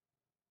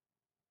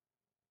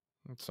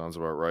 That sounds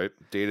about right.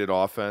 Dated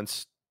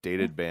offense,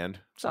 dated band.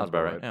 Sounds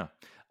about right.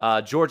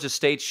 Yeah. Georgia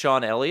State's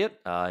Sean Elliott.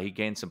 He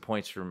gained some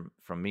points from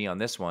me on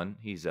this one.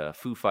 He's a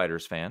Foo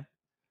Fighters fan.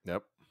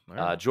 Yep.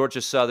 Right.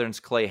 Georgia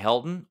Southern's Clay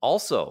Helton,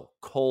 also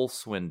Cole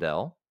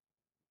Swindell.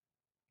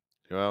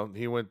 Well,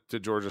 he went to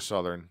Georgia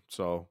Southern,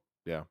 so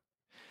yeah.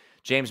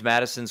 James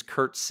Madison's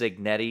Kurt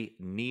Signetti,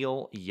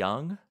 Neil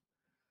Young.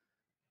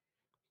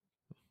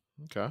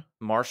 Okay.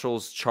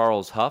 Marshall's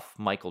Charles Huff,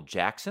 Michael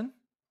Jackson.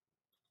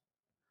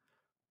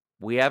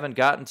 We haven't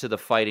gotten to the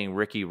Fighting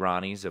Ricky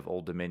Ronnies of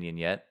Old Dominion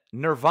yet.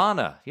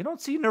 Nirvana. You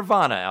don't see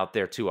Nirvana out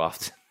there too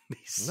often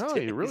these No,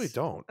 days. you really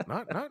don't.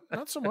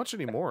 Not so much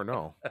anymore,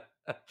 no.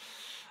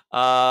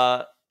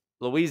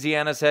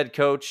 Louisiana's head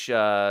coach,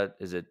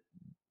 is it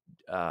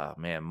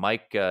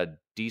Mike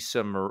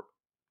DeSormo?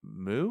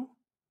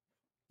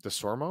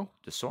 DeSormo?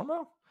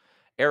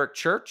 Eric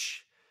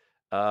Church.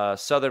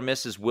 Southern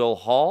Miss's Will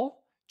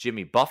Hall.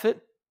 Jimmy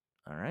Buffett.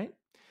 All right.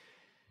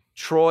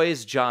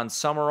 Troy's John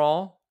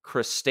Summerall.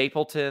 Chris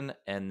Stapleton.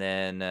 And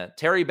then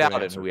Terry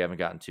Bowden, who we haven't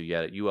gotten to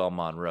yet at UL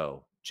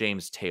Monroe.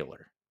 James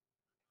Taylor.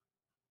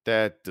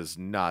 That does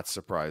not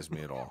surprise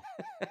me at all.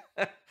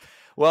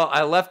 Well,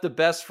 I left the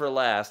best for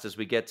last as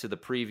we get to the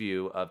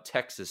preview of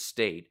Texas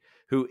State,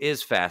 who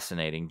is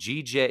fascinating.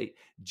 G.J.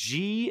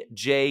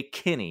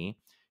 Kinney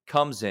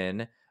comes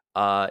in.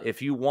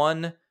 If you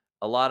won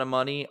a lot of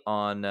money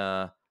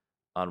on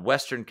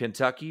Western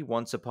Kentucky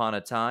once upon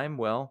a time,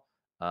 well,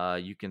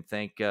 you can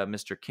thank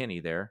Mr.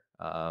 Kinney there.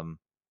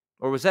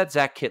 Or was that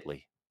Zach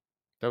Kitley?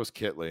 That was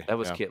Kitley. That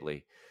was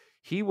Kitley.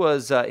 He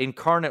was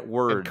Incarnate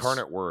Word's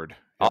Word.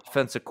 Yep.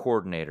 offensive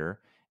coordinator,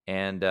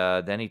 and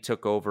then he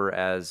took over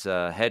as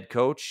head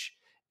coach,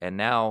 and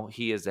now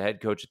he is the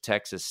head coach at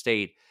Texas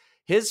State.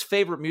 His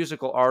favorite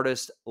musical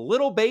artist,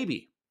 Little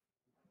Baby.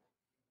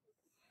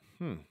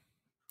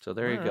 So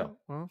there you go.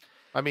 Well,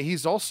 I mean,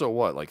 he's also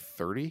what, like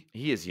 30?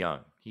 He is young.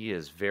 He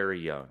is very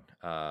young.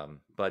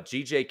 But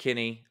G.J.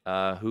 Kinney,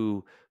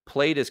 who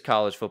played his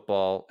college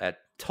football at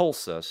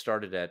Tulsa,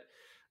 started at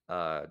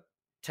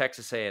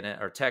Texas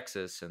A&M or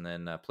Texas, and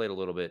then played a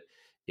little bit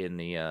in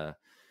the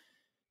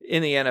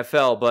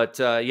NFL. But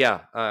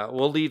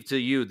we'll leave to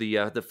you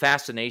the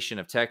fascination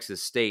of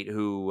Texas State,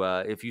 who,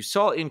 if you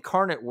saw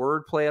Incarnate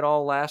Word play at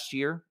all last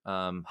year,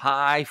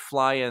 high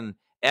flying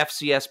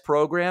FCS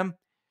program,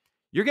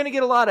 you're going to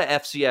get a lot of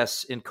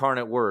FCS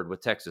Incarnate Word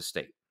with Texas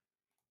State.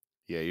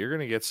 Yeah, you're going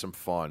to get some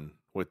fun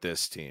with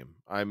this team.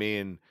 I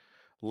mean,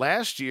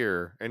 last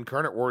year,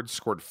 Incarnate Word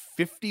scored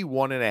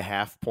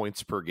 51.5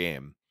 points per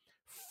game,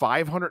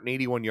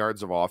 581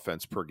 yards of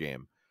offense per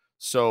game.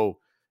 So,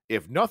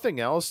 if nothing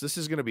else, this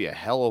is going to be a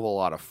hell of a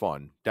lot of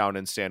fun down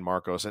in San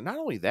Marcos. And not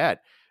only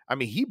that, I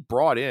mean, he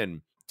brought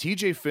in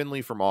TJ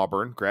Finley from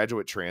Auburn,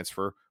 graduate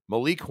transfer,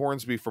 Malik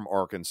Hornsby from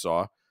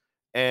Arkansas,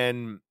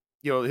 and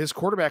his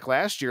quarterback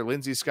last year,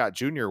 Lindsey Scott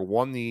Jr.,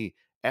 won the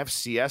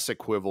FCS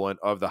equivalent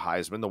of the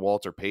Heisman, the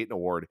Walter Payton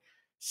Award,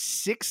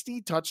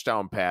 60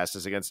 touchdown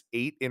passes against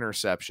 8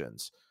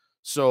 interceptions.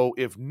 So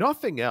if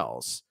nothing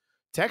else,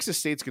 Texas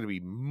State's going to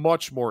be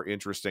much more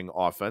interesting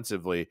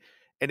offensively.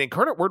 And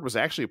Incarnate Word was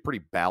actually a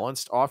pretty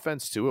balanced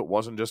offense too. It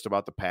wasn't just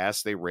about the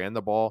pass. They ran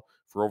the ball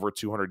for over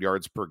 200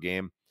 yards per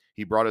game.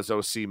 He brought his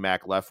OC,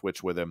 Mac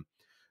Leftwich, with him.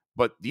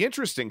 But the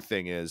interesting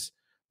thing is,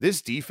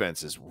 this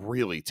defense is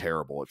really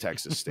terrible at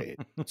Texas State.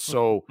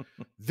 So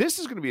this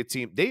is going to be a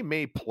team, they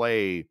may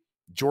play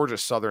Georgia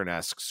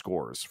Southern-esque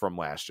scores from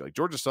last year. Like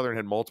Georgia Southern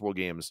had multiple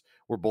games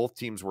where both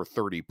teams were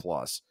 30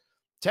 plus.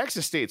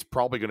 Texas State's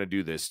probably going to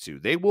do this too.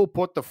 They will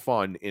put the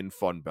fun in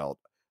Fun Belt.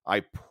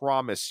 I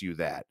promise you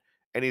that.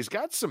 And he's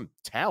got some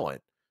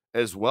talent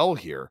as well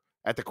here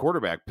at the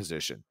quarterback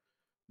position.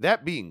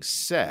 That being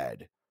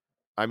said,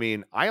 I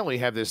mean, I only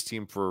have this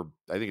team for,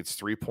 I think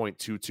it's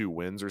 3.22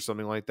 wins or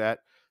something like that.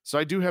 So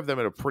I do have them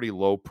at a pretty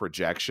low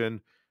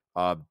projection.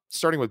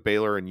 Starting with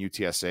Baylor and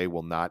UTSA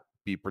will not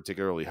be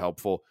particularly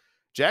helpful.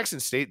 Jackson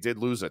State did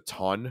lose a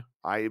ton.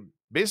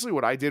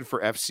 What I did for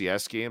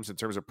FCS games in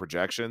terms of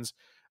projections,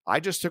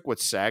 I just took what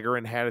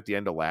Sagarin had at the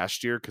end of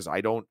last year because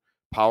I don't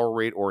power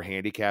rate or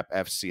handicap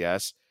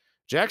FCS.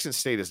 Jackson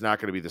State is not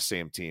going to be the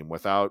same team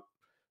without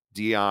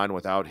Dion,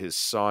 without his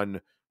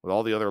son, with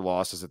all the other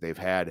losses that they've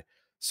had.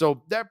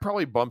 So that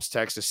probably bumps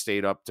Texas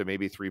State up to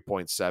maybe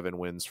 3.7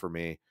 wins for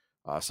me.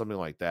 Something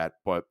like that.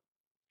 But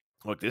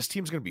look, this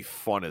team's going to be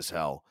fun as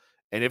hell.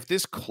 And if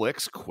this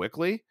clicks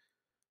quickly,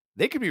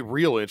 they could be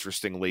real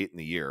interesting late in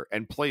the year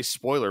and play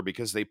spoiler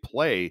because they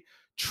play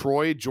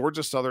Troy,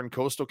 Georgia Southern,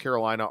 Coastal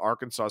Carolina,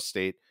 Arkansas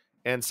State,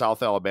 and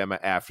South Alabama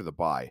after the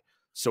bye.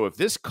 So if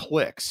this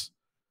clicks,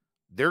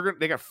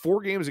 they got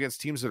 4 games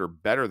against teams that are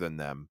better than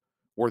them,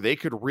 where they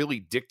could really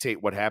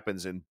dictate what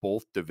happens in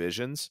both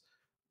divisions.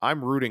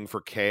 I'm rooting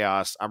for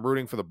chaos. I'm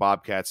rooting for the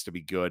Bobcats to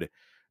be good.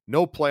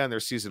 No play on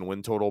their season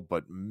win total,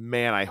 but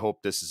man, I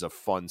hope this is a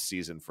fun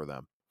season for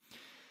them.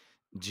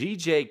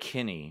 G.J.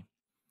 Kinney,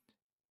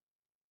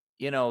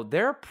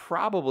 there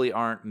probably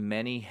aren't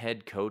many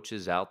head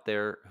coaches out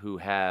there who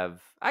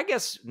have, I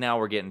guess now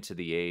we're getting to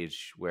the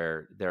age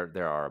where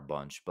there are a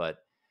bunch, but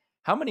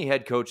how many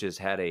head coaches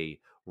had a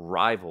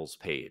rivals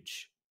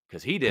page?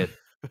 Because he did.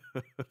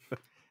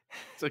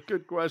 It's a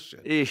good question.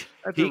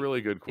 That's a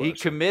really good question. He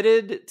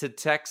committed to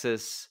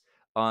Texas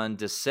on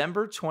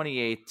December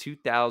 28th,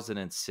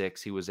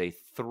 2006. He was a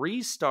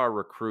 3-star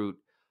recruit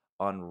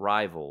on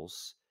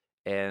Rivals,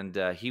 and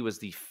he was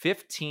the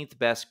 15th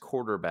best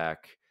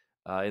quarterback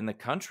in the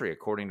country,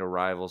 according to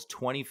Rivals,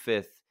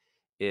 25th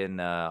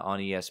on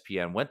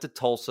ESPN. Went to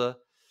Tulsa,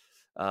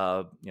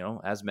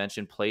 as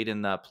mentioned, played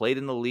in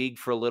the league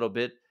for a little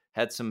bit,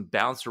 had some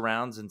bounce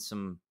arounds in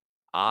some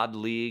odd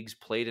leagues,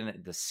 played in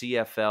the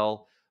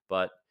CFL,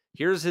 but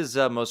here's his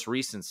most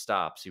recent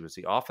stops. He was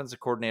the offensive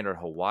coordinator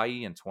at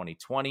Hawaii in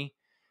 2020,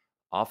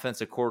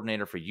 offensive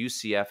coordinator for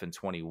UCF in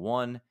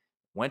 21,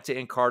 went to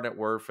Incarnate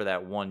Word for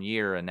that 1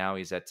 year, and now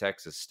he's at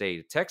Texas State.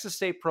 A Texas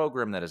State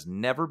program that has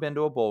never been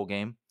to a bowl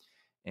game.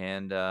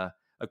 And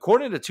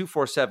according to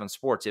 247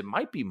 Sports, it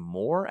might be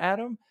more,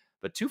 Adam,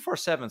 but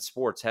 247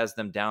 Sports has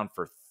them down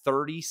for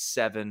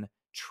 37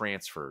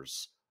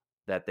 transfers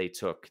that they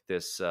took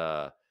this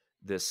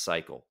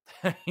cycle.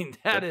 I mean,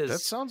 that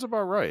sounds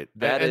about right.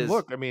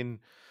 Look, I mean,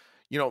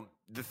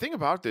 the thing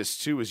about this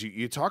too is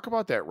you talk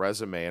about that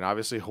resume, and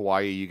obviously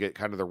Hawaii, you get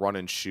kind of the run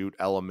and shoot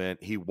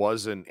element. He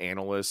was an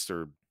analyst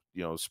or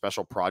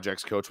special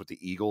projects coach with the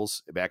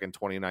Eagles back in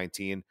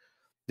 2019.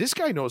 This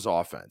guy knows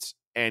offense,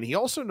 and he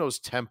also knows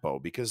tempo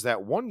because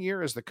that 1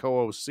 year as the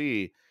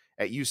co-OC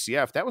at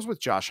UCF, that was with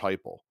Josh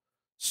Heupel.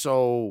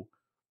 So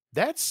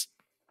that's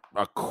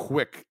a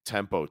quick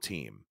tempo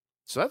team.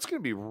 So that's going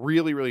to be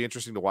really, really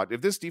interesting to watch.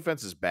 If this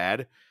defense is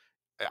bad,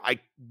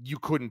 you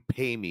couldn't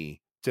pay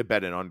me to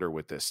bet an under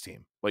with this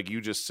team. Like,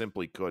 you just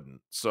simply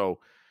couldn't. So,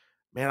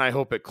 man, I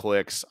hope it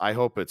clicks. I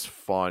hope it's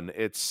fun.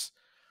 It's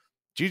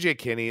GJ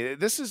Kinney.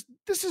 This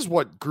is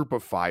what Group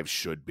of Five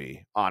should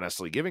be,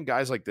 honestly. Giving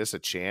guys like this a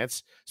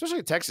chance, especially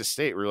at Texas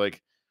State, we're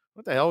like,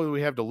 what the hell do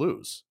we have to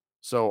lose?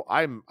 So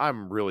I'm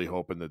really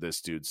hoping that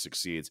this dude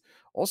succeeds.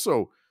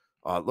 Also,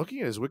 looking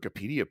at his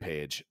Wikipedia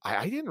page,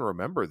 I didn't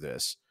remember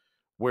this,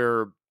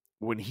 where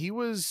when he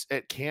was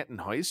at Canton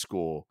High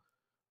School,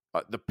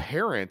 the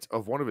parent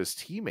of one of his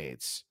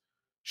teammates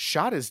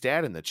shot his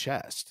dad in the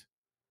chest,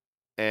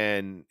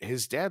 and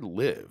his dad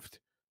lived.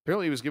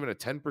 Apparently, he was given a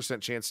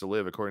 10% chance to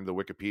live, according to the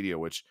Wikipedia,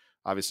 which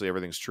obviously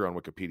everything's true on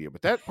Wikipedia,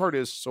 but that part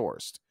is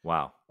sourced.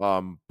 Wow.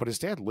 But his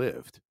dad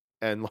lived,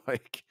 and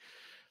like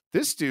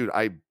this dude,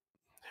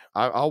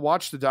 I'll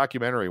watch the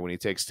documentary when he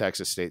takes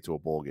Texas State to a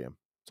bowl game.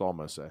 That's all I'm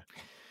gonna say.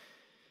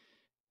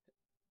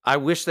 I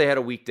wish they had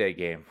a weekday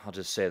game. I'll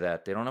just say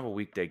that. They don't have a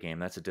weekday game.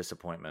 That's a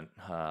disappointment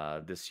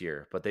this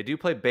year. But they do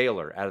play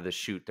Baylor out of the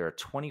chute. They're a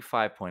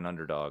 25-point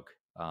underdog.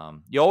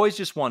 You always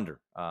just wonder.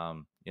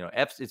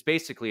 It's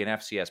basically an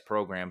FCS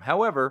program.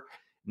 However,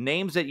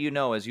 names that you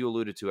know, as you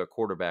alluded to, at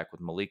quarterback with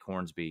Malik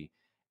Hornsby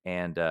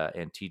and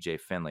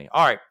TJ Finley.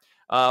 All right,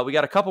 we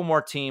got a couple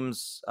more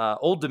teams.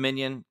 Old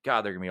Dominion.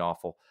 God, they're gonna be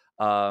awful.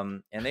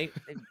 And they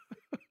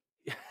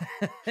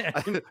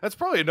that's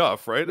probably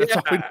enough, right? That's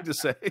all we need to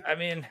say. I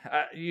mean,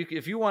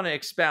 if you want to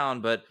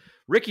expound, but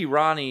Ricky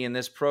Ronnie in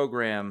this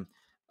program,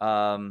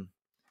 I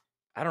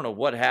don't know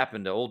what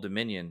happened to Old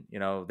Dominion.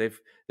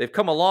 They've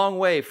come a long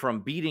way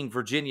from beating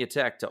Virginia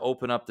Tech to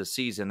open up the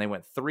season. They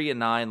went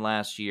 3-9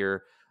 last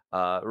year.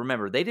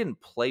 Remember, they didn't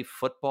play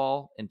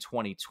football in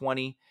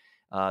 2020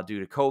 due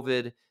to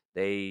COVID.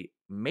 They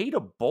made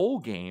a bowl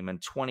game in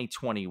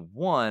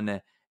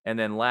 2021, and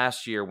then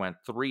last year went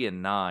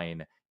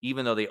 3-9.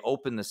 Even though they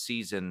opened the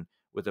season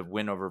with a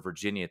win over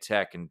Virginia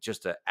Tech and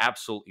just an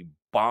absolutely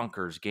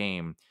bonkers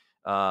game.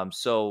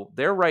 So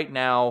they're right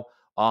now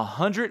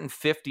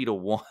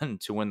 150-1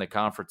 to win the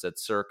conference at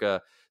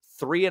Circa.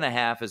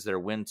 3.5 is their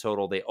win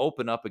total. They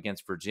open up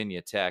against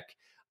Virginia Tech.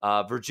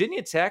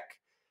 Virginia Tech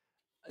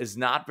is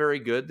not very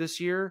good this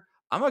year.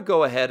 I'm going to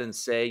go ahead and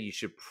say you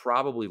should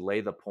probably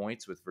lay the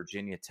points with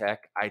Virginia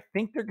Tech. I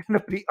think they're going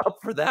to be up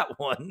for that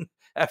one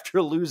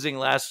after losing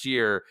last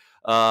year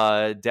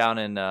down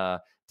in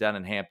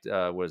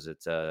Hampton. Was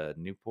it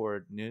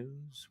Newport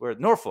News?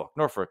 Norfolk,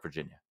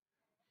 Virginia.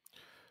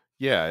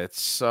 Yeah,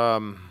 it's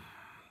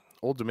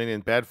Old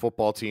Dominion, bad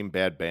football team,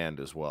 bad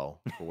band as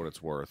well, for what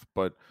it's worth.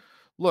 But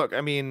look,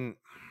 I mean,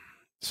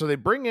 so they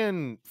bring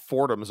in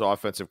Fordham's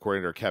offensive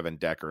coordinator, Kevin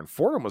Decker, and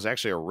Fordham was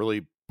actually a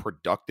really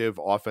productive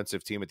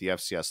offensive team at the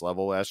FCS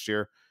level last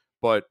year.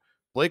 But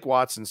Blake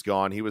Watson's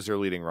gone. He was their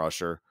leading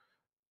rusher.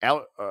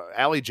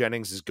 Allie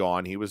Jennings is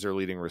gone. He was their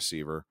leading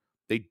receiver.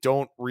 They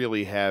don't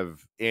really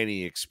have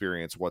any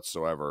experience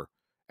whatsoever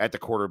at the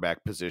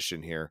quarterback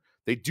position here.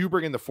 They do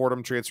bring in the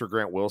Fordham transfer,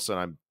 Grant Wilson.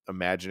 I'm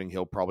imagining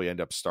he'll probably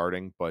end up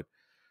starting. But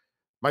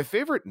my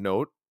favorite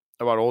note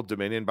about Old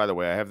Dominion, by the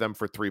way, I have them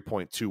for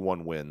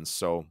 3.21 wins,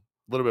 so a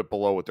little bit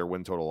below what their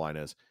win total line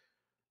is.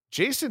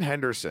 Jason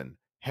Henderson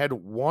had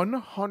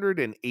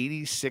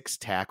 186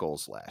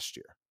 tackles last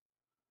year.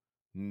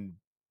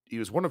 He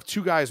was one of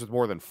two guys with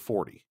more than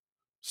 40.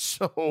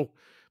 So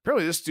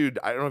apparently this dude,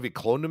 I don't know if he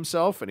cloned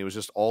himself and he was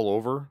just all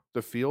over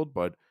the field,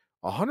 but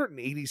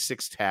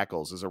 186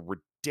 tackles is a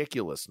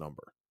ridiculous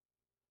number.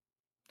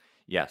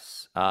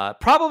 Yes.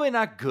 Probably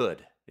not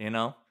good,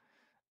 It's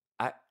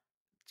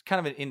kind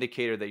of an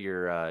indicator that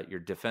your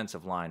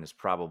defensive line is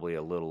probably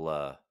a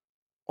little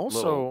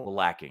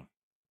lacking.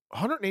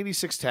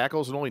 186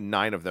 tackles and only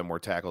 9 of them were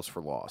tackles for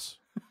loss.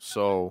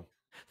 So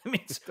that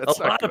means a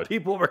lot of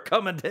people were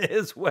coming to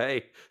his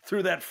way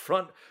through that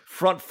front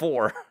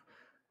four.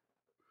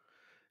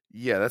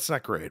 Yeah, that's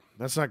not great.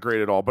 That's not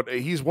great at all. But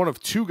he's one of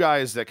two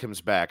guys that comes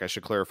back. I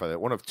should clarify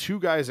that. One of two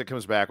guys that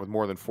comes back with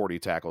more than 40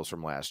 tackles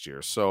from last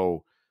year.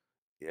 So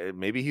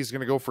maybe he's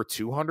going to go for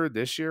 200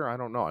 this year. I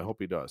don't know. I hope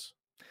he does.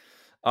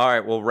 All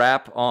right, we'll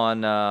wrap on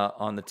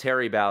the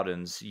Terry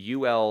Bowdens.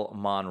 UL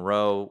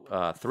Monroe,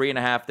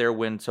 3.5 their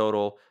win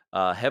total,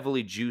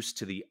 heavily juiced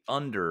to the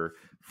under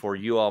for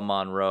UL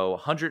Monroe.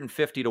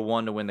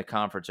 150-1 to win the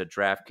conference at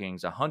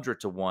DraftKings,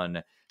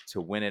 100-1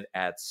 to win it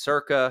at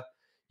Circa.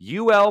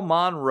 UL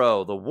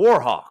Monroe, the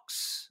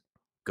Warhawks.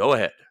 Go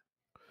ahead.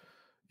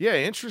 Yeah,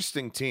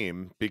 interesting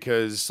team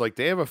because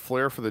they have a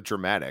flair for the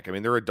dramatic. I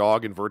mean, they're a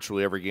dog in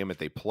virtually every game that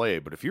they play.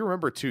 But if you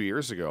remember 2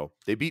 years ago,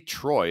 they beat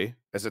Troy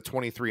as a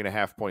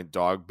 23.5-point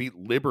dog, beat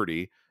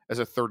Liberty as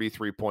a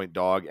 33-point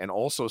dog, and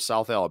also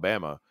South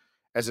Alabama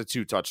as a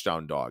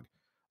 2-touchdown dog.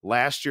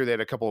 Last year, they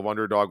had a couple of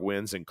underdog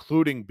wins,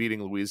 including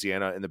beating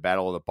Louisiana in the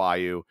Battle of the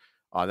Bayou.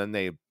 Then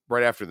they,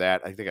 right after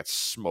that, I think they got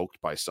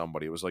smoked by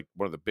somebody. It was like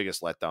one of the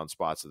biggest letdown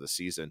spots of the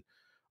season.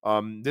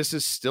 This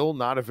is still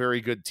not a very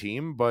good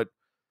team, but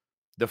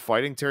the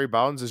Fighting Terry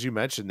Bowdens, as you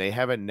mentioned, they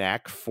have a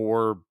knack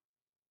for,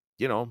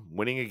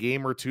 winning a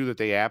game or two that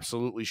they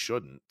absolutely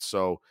shouldn't.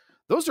 So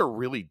those are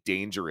really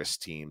dangerous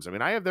teams. I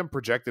mean, I have them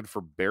projected for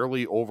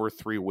barely over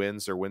 3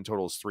 wins. Their win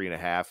total is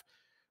 3.5,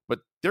 but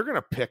they're going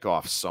to pick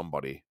off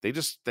somebody.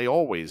 They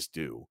always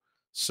do.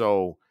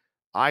 So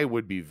I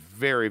would be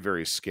very,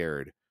 very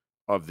scared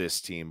of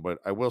this team. But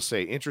I will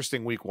say,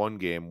 interesting week 1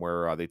 game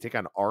where they take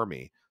on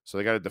Army. So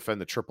they got to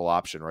defend the triple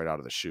option right out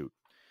of the chute.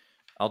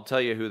 I'll tell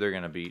you who they're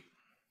going to beat.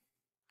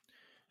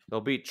 They'll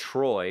beat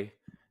Troy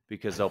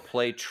because they'll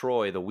play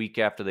Troy the week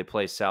after they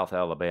play South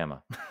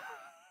Alabama.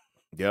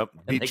 Yep.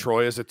 Beat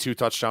Troy as a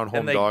 2-touchdown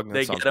home dog.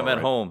 They get them at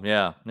home.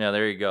 Yeah. Yeah,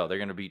 there you go. They're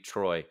going to beat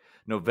Troy.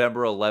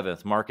 November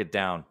 11th. Mark it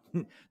down.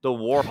 The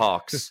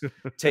Warhawks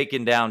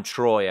taking down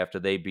Troy after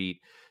they beat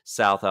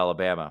South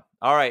Alabama.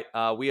 All right.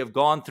 We have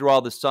gone through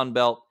all the Sun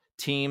Belt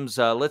teams.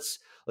 Let's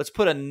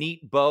put a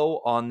neat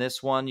bow on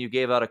this one. You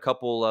gave out a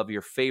couple of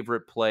your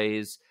favorite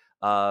plays.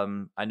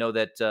 I know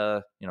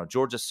that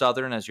Georgia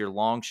Southern as your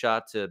long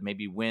shot to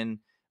maybe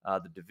win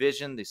the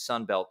division, the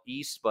Sun Belt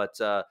East, but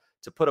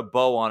to put a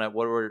bow on it,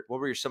 what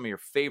were some of your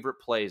favorite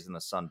plays in the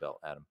Sun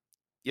Belt, Adam?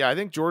 Yeah, I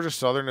think Georgia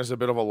Southern is a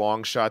bit of a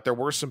long shot. There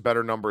were some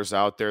better numbers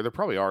out there. There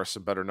probably are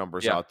some better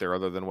numbers out there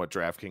other than what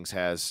DraftKings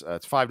has.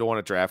 It's 5-1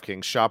 at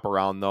DraftKings. Shop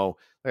around, though.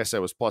 Like I said,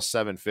 it was plus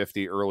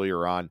 750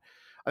 earlier on.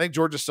 I think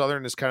Georgia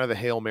Southern is kind of the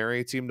Hail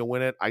Mary team to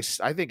win it. I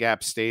think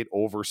App State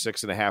over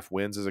 6.5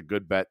 wins is a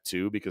good bet,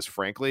 too, because,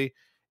 frankly,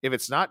 if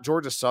it's not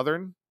Georgia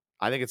Southern,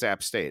 I think it's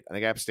App State. I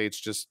think App State's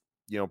just,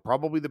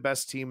 probably the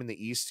best team in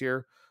the East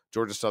here.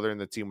 Georgia Southern,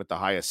 the team with the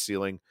highest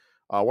ceiling.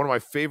 One of my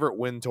favorite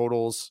win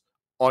totals,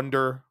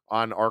 under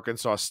on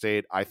Arkansas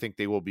State. I think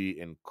they will be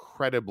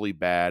incredibly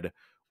bad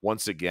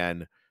once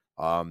again.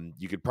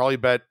 You could probably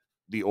bet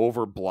the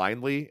over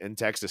blindly in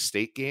Texas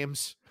State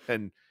games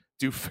and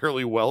do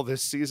fairly well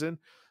this season.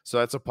 So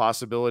that's a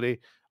possibility.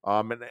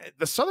 And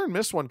the Southern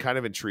Miss one kind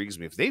of intrigues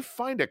me. If they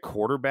find a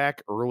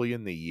quarterback early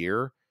in the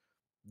year,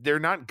 they're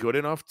not good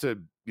enough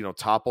to,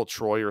 topple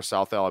Troy or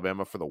South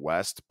Alabama for the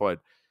West. But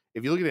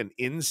if you look at an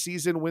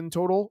in-season win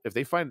total, if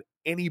they find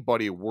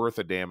anybody worth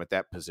a damn at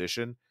that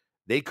position,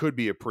 they could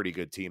be a pretty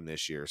good team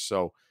this year.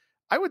 So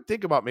I would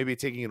think about maybe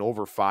taking an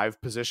over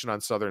 5 position on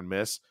Southern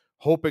Miss,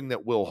 hoping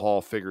that Will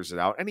Hall figures it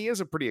out. And he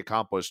is a pretty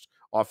accomplished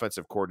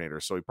offensive coordinator,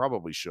 so he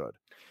probably should.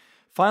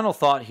 Final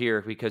thought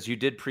here, because you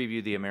did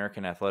preview the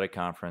American Athletic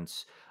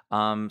Conference.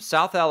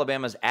 South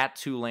Alabama's at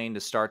Tulane to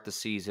start the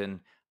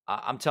season.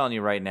 I'm telling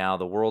you right now,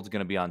 the world's going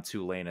to be on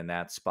Tulane in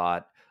that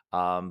spot.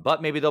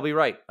 But maybe they'll be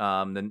right.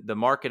 The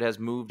market has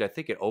moved. I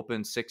think it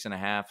opened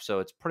 6.5, so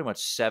it's pretty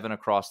much 7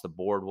 across the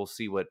board. We'll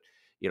see what,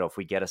 if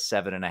we get a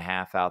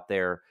 7.5 out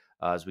there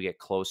as we get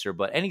closer.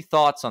 But any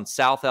thoughts on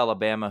South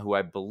Alabama, who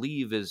I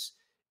believe is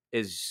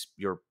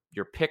your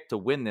pick to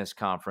win this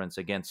conference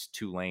against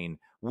Tulane?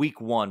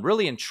 Week 1,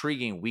 really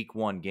intriguing Week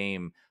 1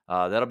 game.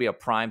 That'll be a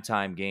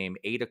primetime game,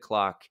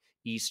 8:00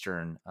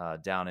 Eastern,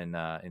 down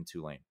in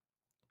Tulane.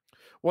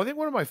 Well, I think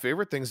one of my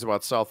favorite things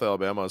about South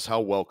Alabama is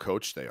how well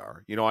coached they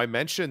are. I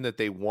mentioned that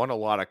they won a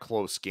lot of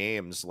close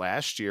games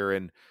last year,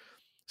 and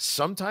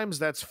sometimes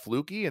that's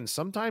fluky, and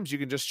sometimes you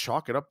can just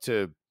chalk it up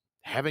to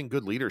having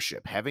good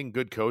leadership, having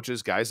good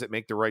coaches, guys that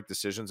make the right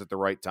decisions at the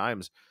right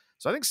times.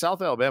 So I think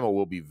South Alabama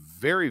will be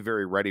very,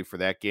 very ready for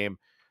that game.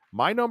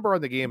 My number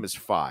on the game is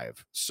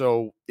 5.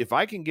 So if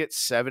I can get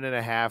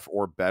 7.5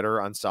 or better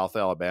on South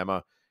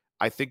Alabama,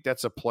 I think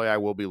that's a play I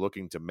will be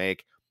looking to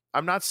make.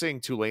 I'm not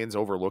saying Tulane's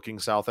overlooking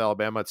South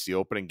Alabama. It's the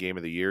opening game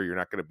of the year. You're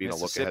not going to be in a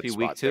look-ahead spot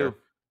week 2. There.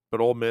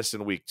 But Ole Miss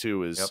in week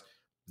 2 is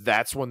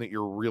that's one that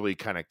you're really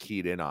kind of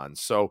keyed in on.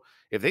 So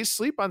if they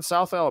sleep on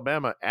South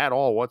Alabama at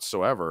all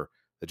whatsoever,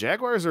 the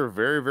Jaguars are a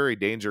very, very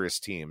dangerous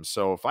team.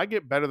 So if I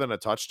get better than a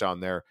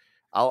touchdown there,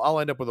 I'll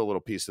end up with a little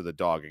piece of the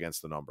dog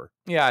against the number.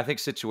 Yeah, I think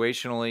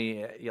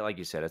situationally, like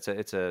you said,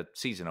 it's a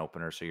season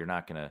opener, so you're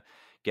not going to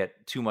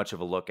get too much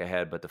of a look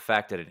ahead. But the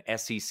fact that an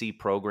SEC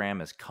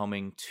program is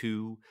coming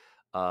to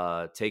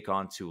take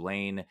on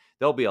Tulane,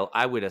 there'll be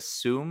I would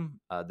assume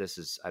I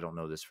don't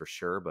know this for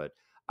sure, but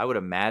I would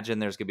imagine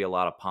there's going to be a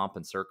lot of pomp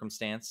and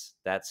circumstance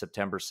that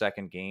September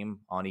 2nd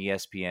game on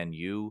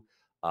ESPNU,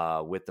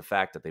 with the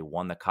fact that they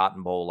won the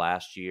Cotton Bowl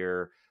last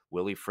year.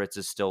 Willie Fritz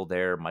is still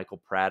there.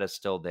 Michael Pratt is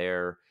still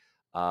there.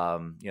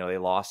 They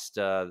lost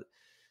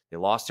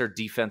their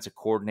defensive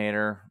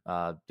coordinator.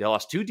 They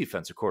lost 2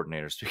 defensive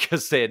coordinators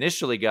because they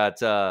initially got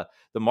the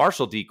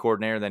Marshall D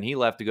coordinator, then he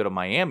left to go to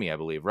Miami, I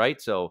believe,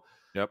 right? So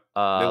yep.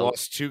 They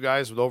lost 2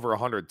 guys with over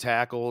 100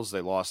 tackles.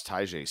 They lost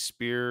Tyjae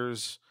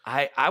Spears.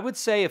 I would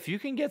say if you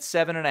can get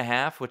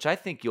 7.5, which I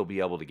think you'll be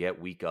able to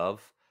get week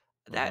of,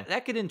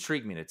 that could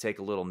intrigue me to take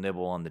a little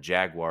nibble on the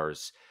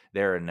Jaguars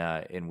there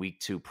in week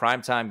 2.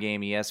 Primetime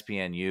game,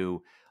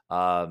 ESPNU.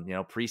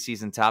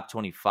 Preseason top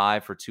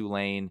 25 for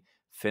Tulane.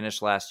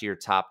 Finished last year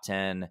top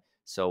 10.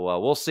 So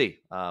we'll see.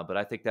 But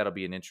I think that'll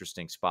be an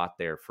interesting spot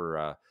there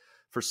for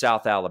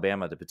South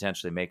Alabama to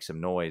potentially make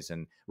some noise.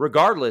 And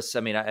regardless,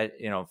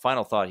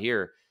 final thought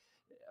here,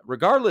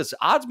 regardless,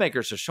 odds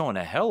makers are showing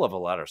a hell of a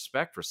lot of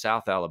respect for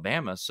South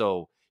Alabama.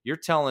 So you're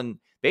telling,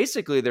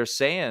 basically they're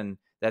saying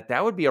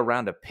that would be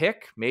around a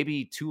pick,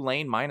 maybe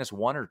Tulane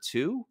 -1 or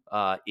 2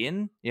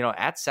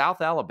 at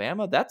South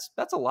Alabama. That's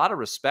a lot of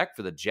respect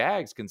for the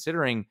Jags,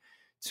 considering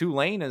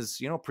Tulane is,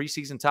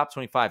 preseason top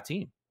 25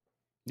 team.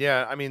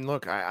 Yeah, I mean,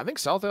 look, I think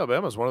South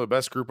Alabama is one of the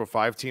best group of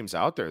 5 teams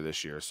out there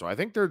this year. So I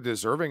think they're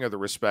deserving of the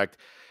respect.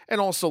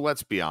 And also,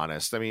 let's be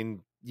honest. I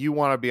mean, you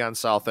want to be on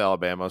South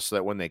Alabama so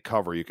that when they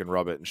cover, you can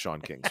rub it in Sean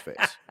King's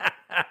face.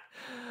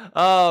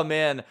 Oh,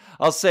 man.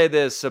 I'll say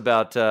this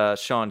about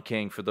Sean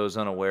King. For those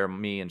unaware,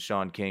 me and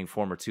Sean King,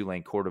 former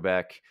Tulane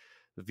quarterback,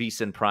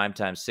 VSiN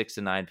primetime, 6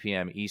 to 9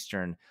 p.m.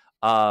 Eastern.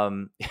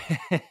 I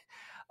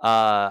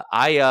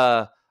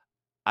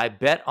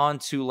bet on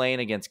Tulane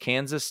against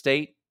Kansas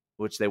State,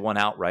 which they won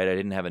outright. I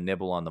didn't have a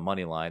nibble on the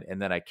money line.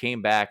 And then I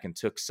came back and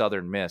took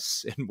Southern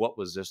Miss in what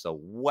was just a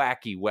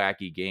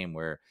wacky game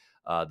where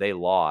they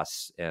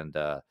lost, and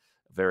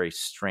very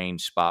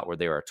strange spot where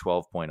they were a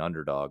 12-point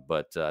underdog.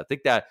 But I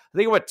think I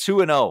went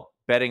 2-0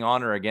 betting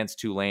on or against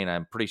Tulane.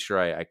 I'm pretty sure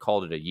I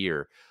called it a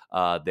year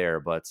there.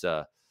 But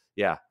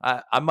yeah,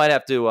 I might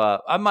have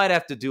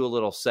to do a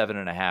little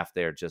 7.5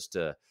 there just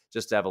to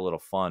have a little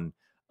fun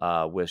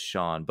with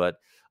Sean. But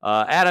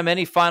Adam,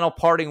 any final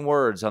parting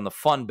words on the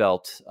Fun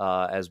Belt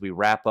as we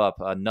wrap up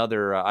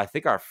another, I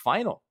think our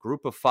final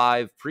Group of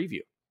 5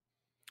 preview?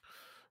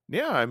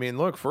 Yeah, I mean,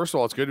 look, first of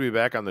all, it's good to be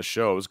back on the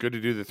show. It's good to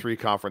do the 3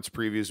 conference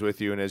previews with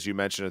you. And as you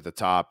mentioned at the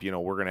top,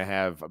 we're going to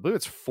have, I believe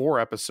it's 4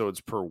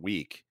 episodes per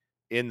week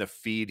in the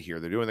feed here.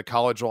 They're doing the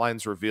college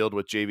lines revealed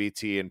with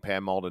JVT and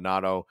Pam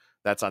Maldonado.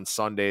 That's on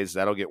Sundays.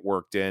 That'll get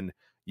worked in.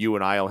 You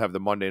and I will have the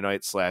Monday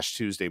night /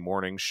 Tuesday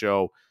morning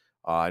show.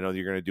 I know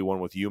you're going to do one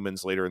with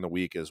humans later in the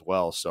week as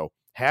well. So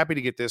happy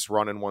to get this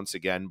running once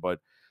again. But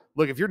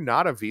look, if you're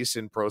not a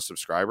VSiN Pro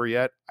subscriber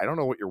yet, I don't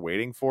know what you're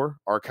waiting for.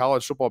 Our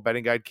college football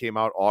betting guide came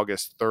out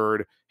August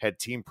 3rd, had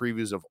team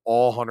previews of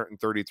all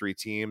 133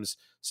 teams,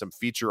 some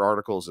feature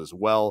articles as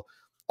well.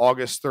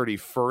 August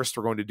 31st,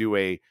 we're going to do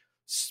a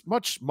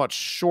much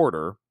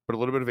shorter, but a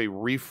little bit of a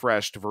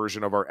refreshed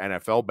version of our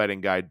NFL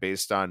betting guide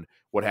based on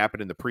what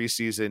happened in the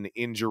preseason,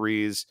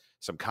 injuries,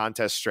 some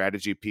contest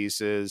strategy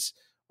pieces,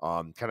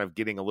 kind of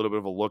getting a little bit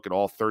of a look at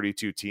all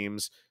 32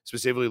 teams,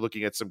 specifically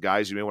looking at some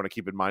guys you may want to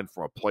keep in mind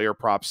from a player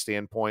prop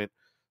standpoint.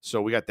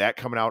 So we got that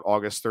coming out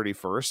August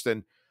 31st.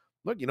 And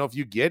look, if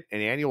you get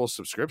an annual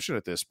subscription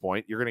at this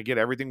point, you're going to get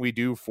everything we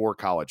do for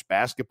college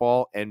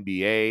basketball,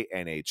 NBA,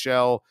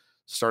 NHL,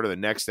 start of the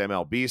next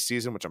MLB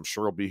season, which I'm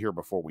sure will be here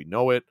before we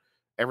know it.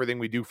 Everything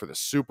we do for the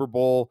Super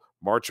Bowl,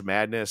 March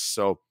Madness.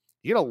 So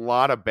you get a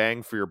lot of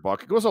bang for your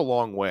buck. It goes a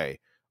long way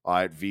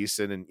at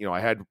VSiN. And, I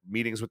had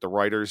meetings with the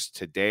writers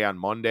today on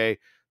Monday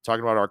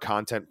talking about our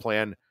content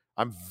plan.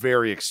 I'm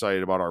very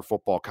excited about our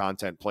football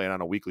content plan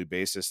on a weekly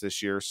basis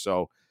this year.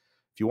 So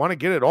if you want to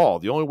get it all,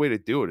 the only way to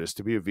do it is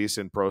to be a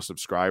VSiN Pro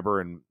subscriber.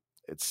 And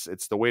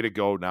it's the way to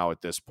go now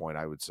at this point,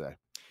 I would say.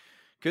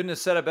 Couldn't have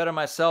said it better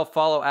myself.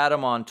 Follow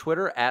Adam on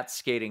Twitter at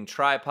Skating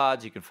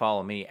Tripods. You can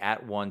follow me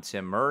at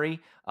Tim Murray.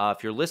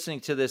 If you're listening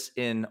to this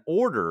in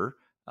order,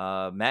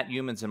 Matt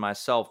Humans and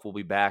myself will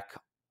be back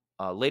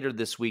later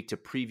this week to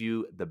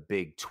preview the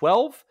Big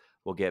 12.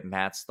 We'll get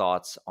Matt's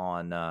thoughts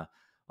on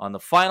the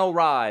final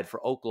ride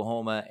for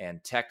Oklahoma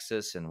and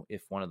Texas, and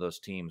if one of those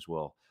teams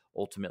will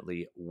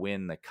ultimately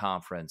win the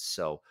conference.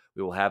 So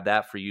we will have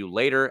that for you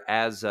later.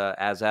 As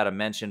Adam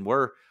mentioned,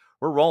 we're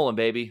rolling,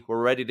 baby.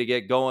 We're ready to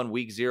get going.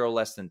 Week 0,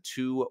 less than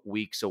 2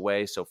 weeks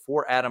away. So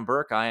for Adam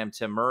Burke, I am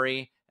Tim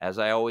Murray. As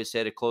I always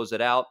say to close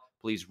it out,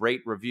 please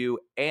rate, review,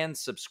 and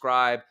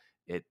subscribe.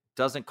 It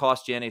doesn't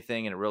cost you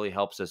anything, and it really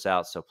helps us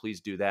out. So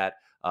please do that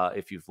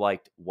if you've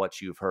liked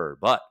what you've heard.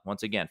 But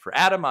once again, for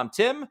Adam, I'm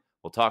Tim.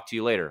 We'll talk to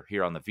you later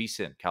here on the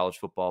VSiN College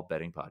Football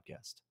Betting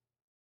Podcast.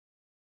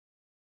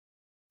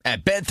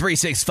 At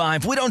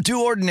Bet365, we don't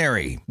do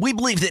ordinary. We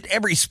believe that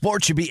every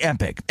sport should be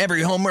epic.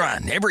 Every home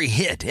run, every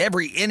hit,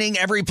 every inning,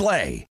 every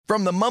play.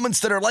 From the moments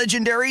that are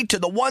legendary to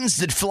the ones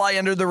that fly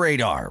under the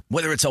radar.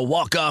 Whether it's a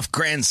walk-off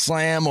grand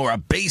slam or a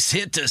base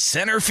hit to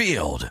center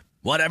field.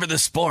 Whatever the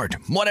sport,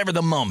 whatever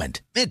the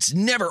moment. It's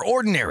never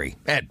ordinary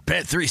at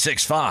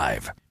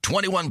Bet365.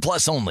 21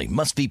 plus only.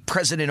 Must be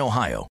present in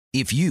Ohio.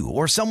 If you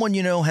or someone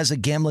you know has a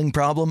gambling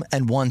problem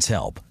and wants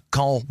help,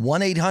 call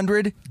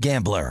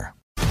 1-800-GAMBLER.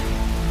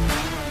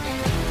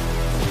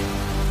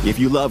 If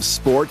you love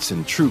sports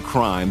and true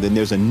crime, then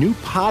there's a new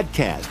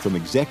podcast from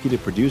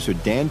executive producer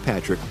Dan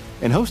Patrick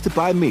and hosted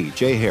by me,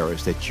 Jay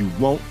Harris, that you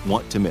won't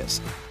want to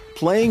miss.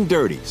 Playing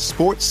Dirty: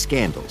 Sports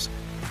Scandals.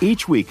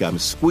 Each week, I'm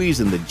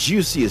squeezing the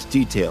juiciest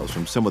details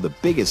from some of the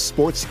biggest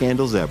sports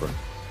scandals ever.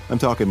 I'm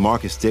talking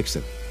Marcus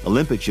Dixon,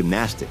 Olympic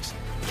gymnastics,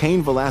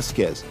 Cain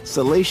Velasquez,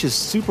 salacious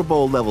Super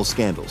Bowl-level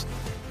scandals.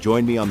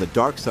 Join me on the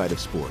dark side of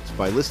sports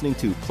by listening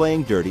to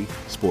Playing Dirty: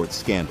 Sports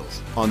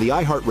Scandals on the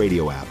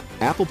iHeartRadio app,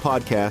 Apple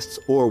Podcasts,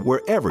 or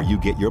wherever you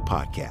get your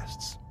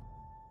podcasts.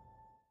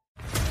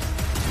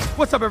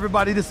 What's up,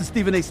 everybody? This is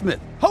Stephen A. Smith,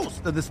 host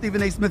host of the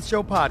Stephen A. Smith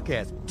Show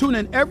podcast. Tune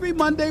in every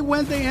Monday,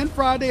 Wednesday, and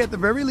Friday at the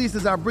very least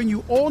as I bring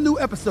you all new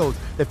episodes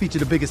that feature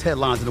the biggest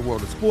headlines in the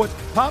world of sports,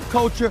 pop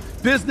culture,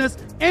 business,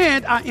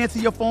 and I answer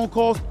your phone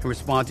calls and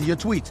respond to your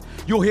tweets.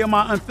 You'll hear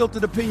my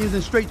unfiltered opinions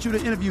and straight-shooter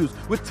interviews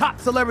with top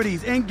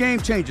celebrities and game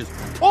changers.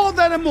 All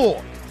that and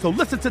more. So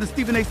listen to the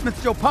Stephen A.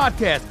 Smith Show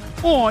podcast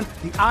on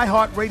the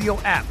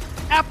iHeartRadio app,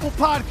 Apple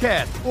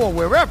Podcasts, or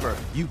wherever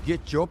you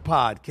get your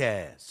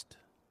podcast.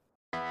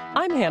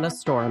 I'm Hannah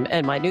Storm,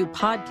 and my new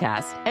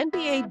podcast,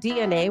 NBA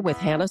DNA with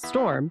Hannah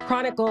Storm,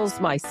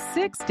 chronicles my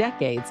 6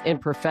 decades in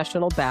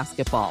professional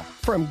basketball.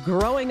 From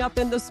growing up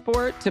in the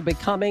sport to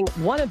becoming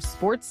one of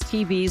sports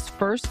TV's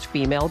first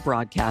female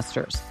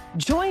broadcasters.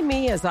 Join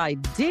me as I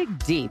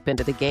dig deep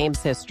into the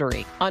game's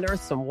history,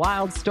 unearth some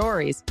wild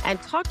stories, and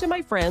talk to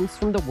my friends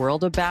from the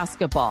world of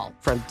basketball,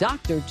 from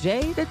Dr.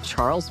 J to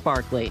Charles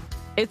Barkley.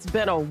 It's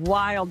been a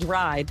wild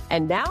ride,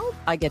 and now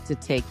I get to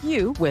take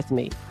you with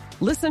me.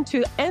 Listen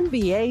to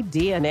NBA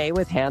DNA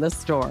with Hannah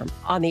Storm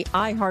on the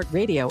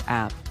iHeartRadio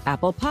app,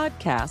 Apple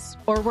Podcasts,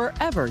 or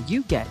wherever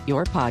you get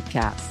your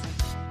podcasts.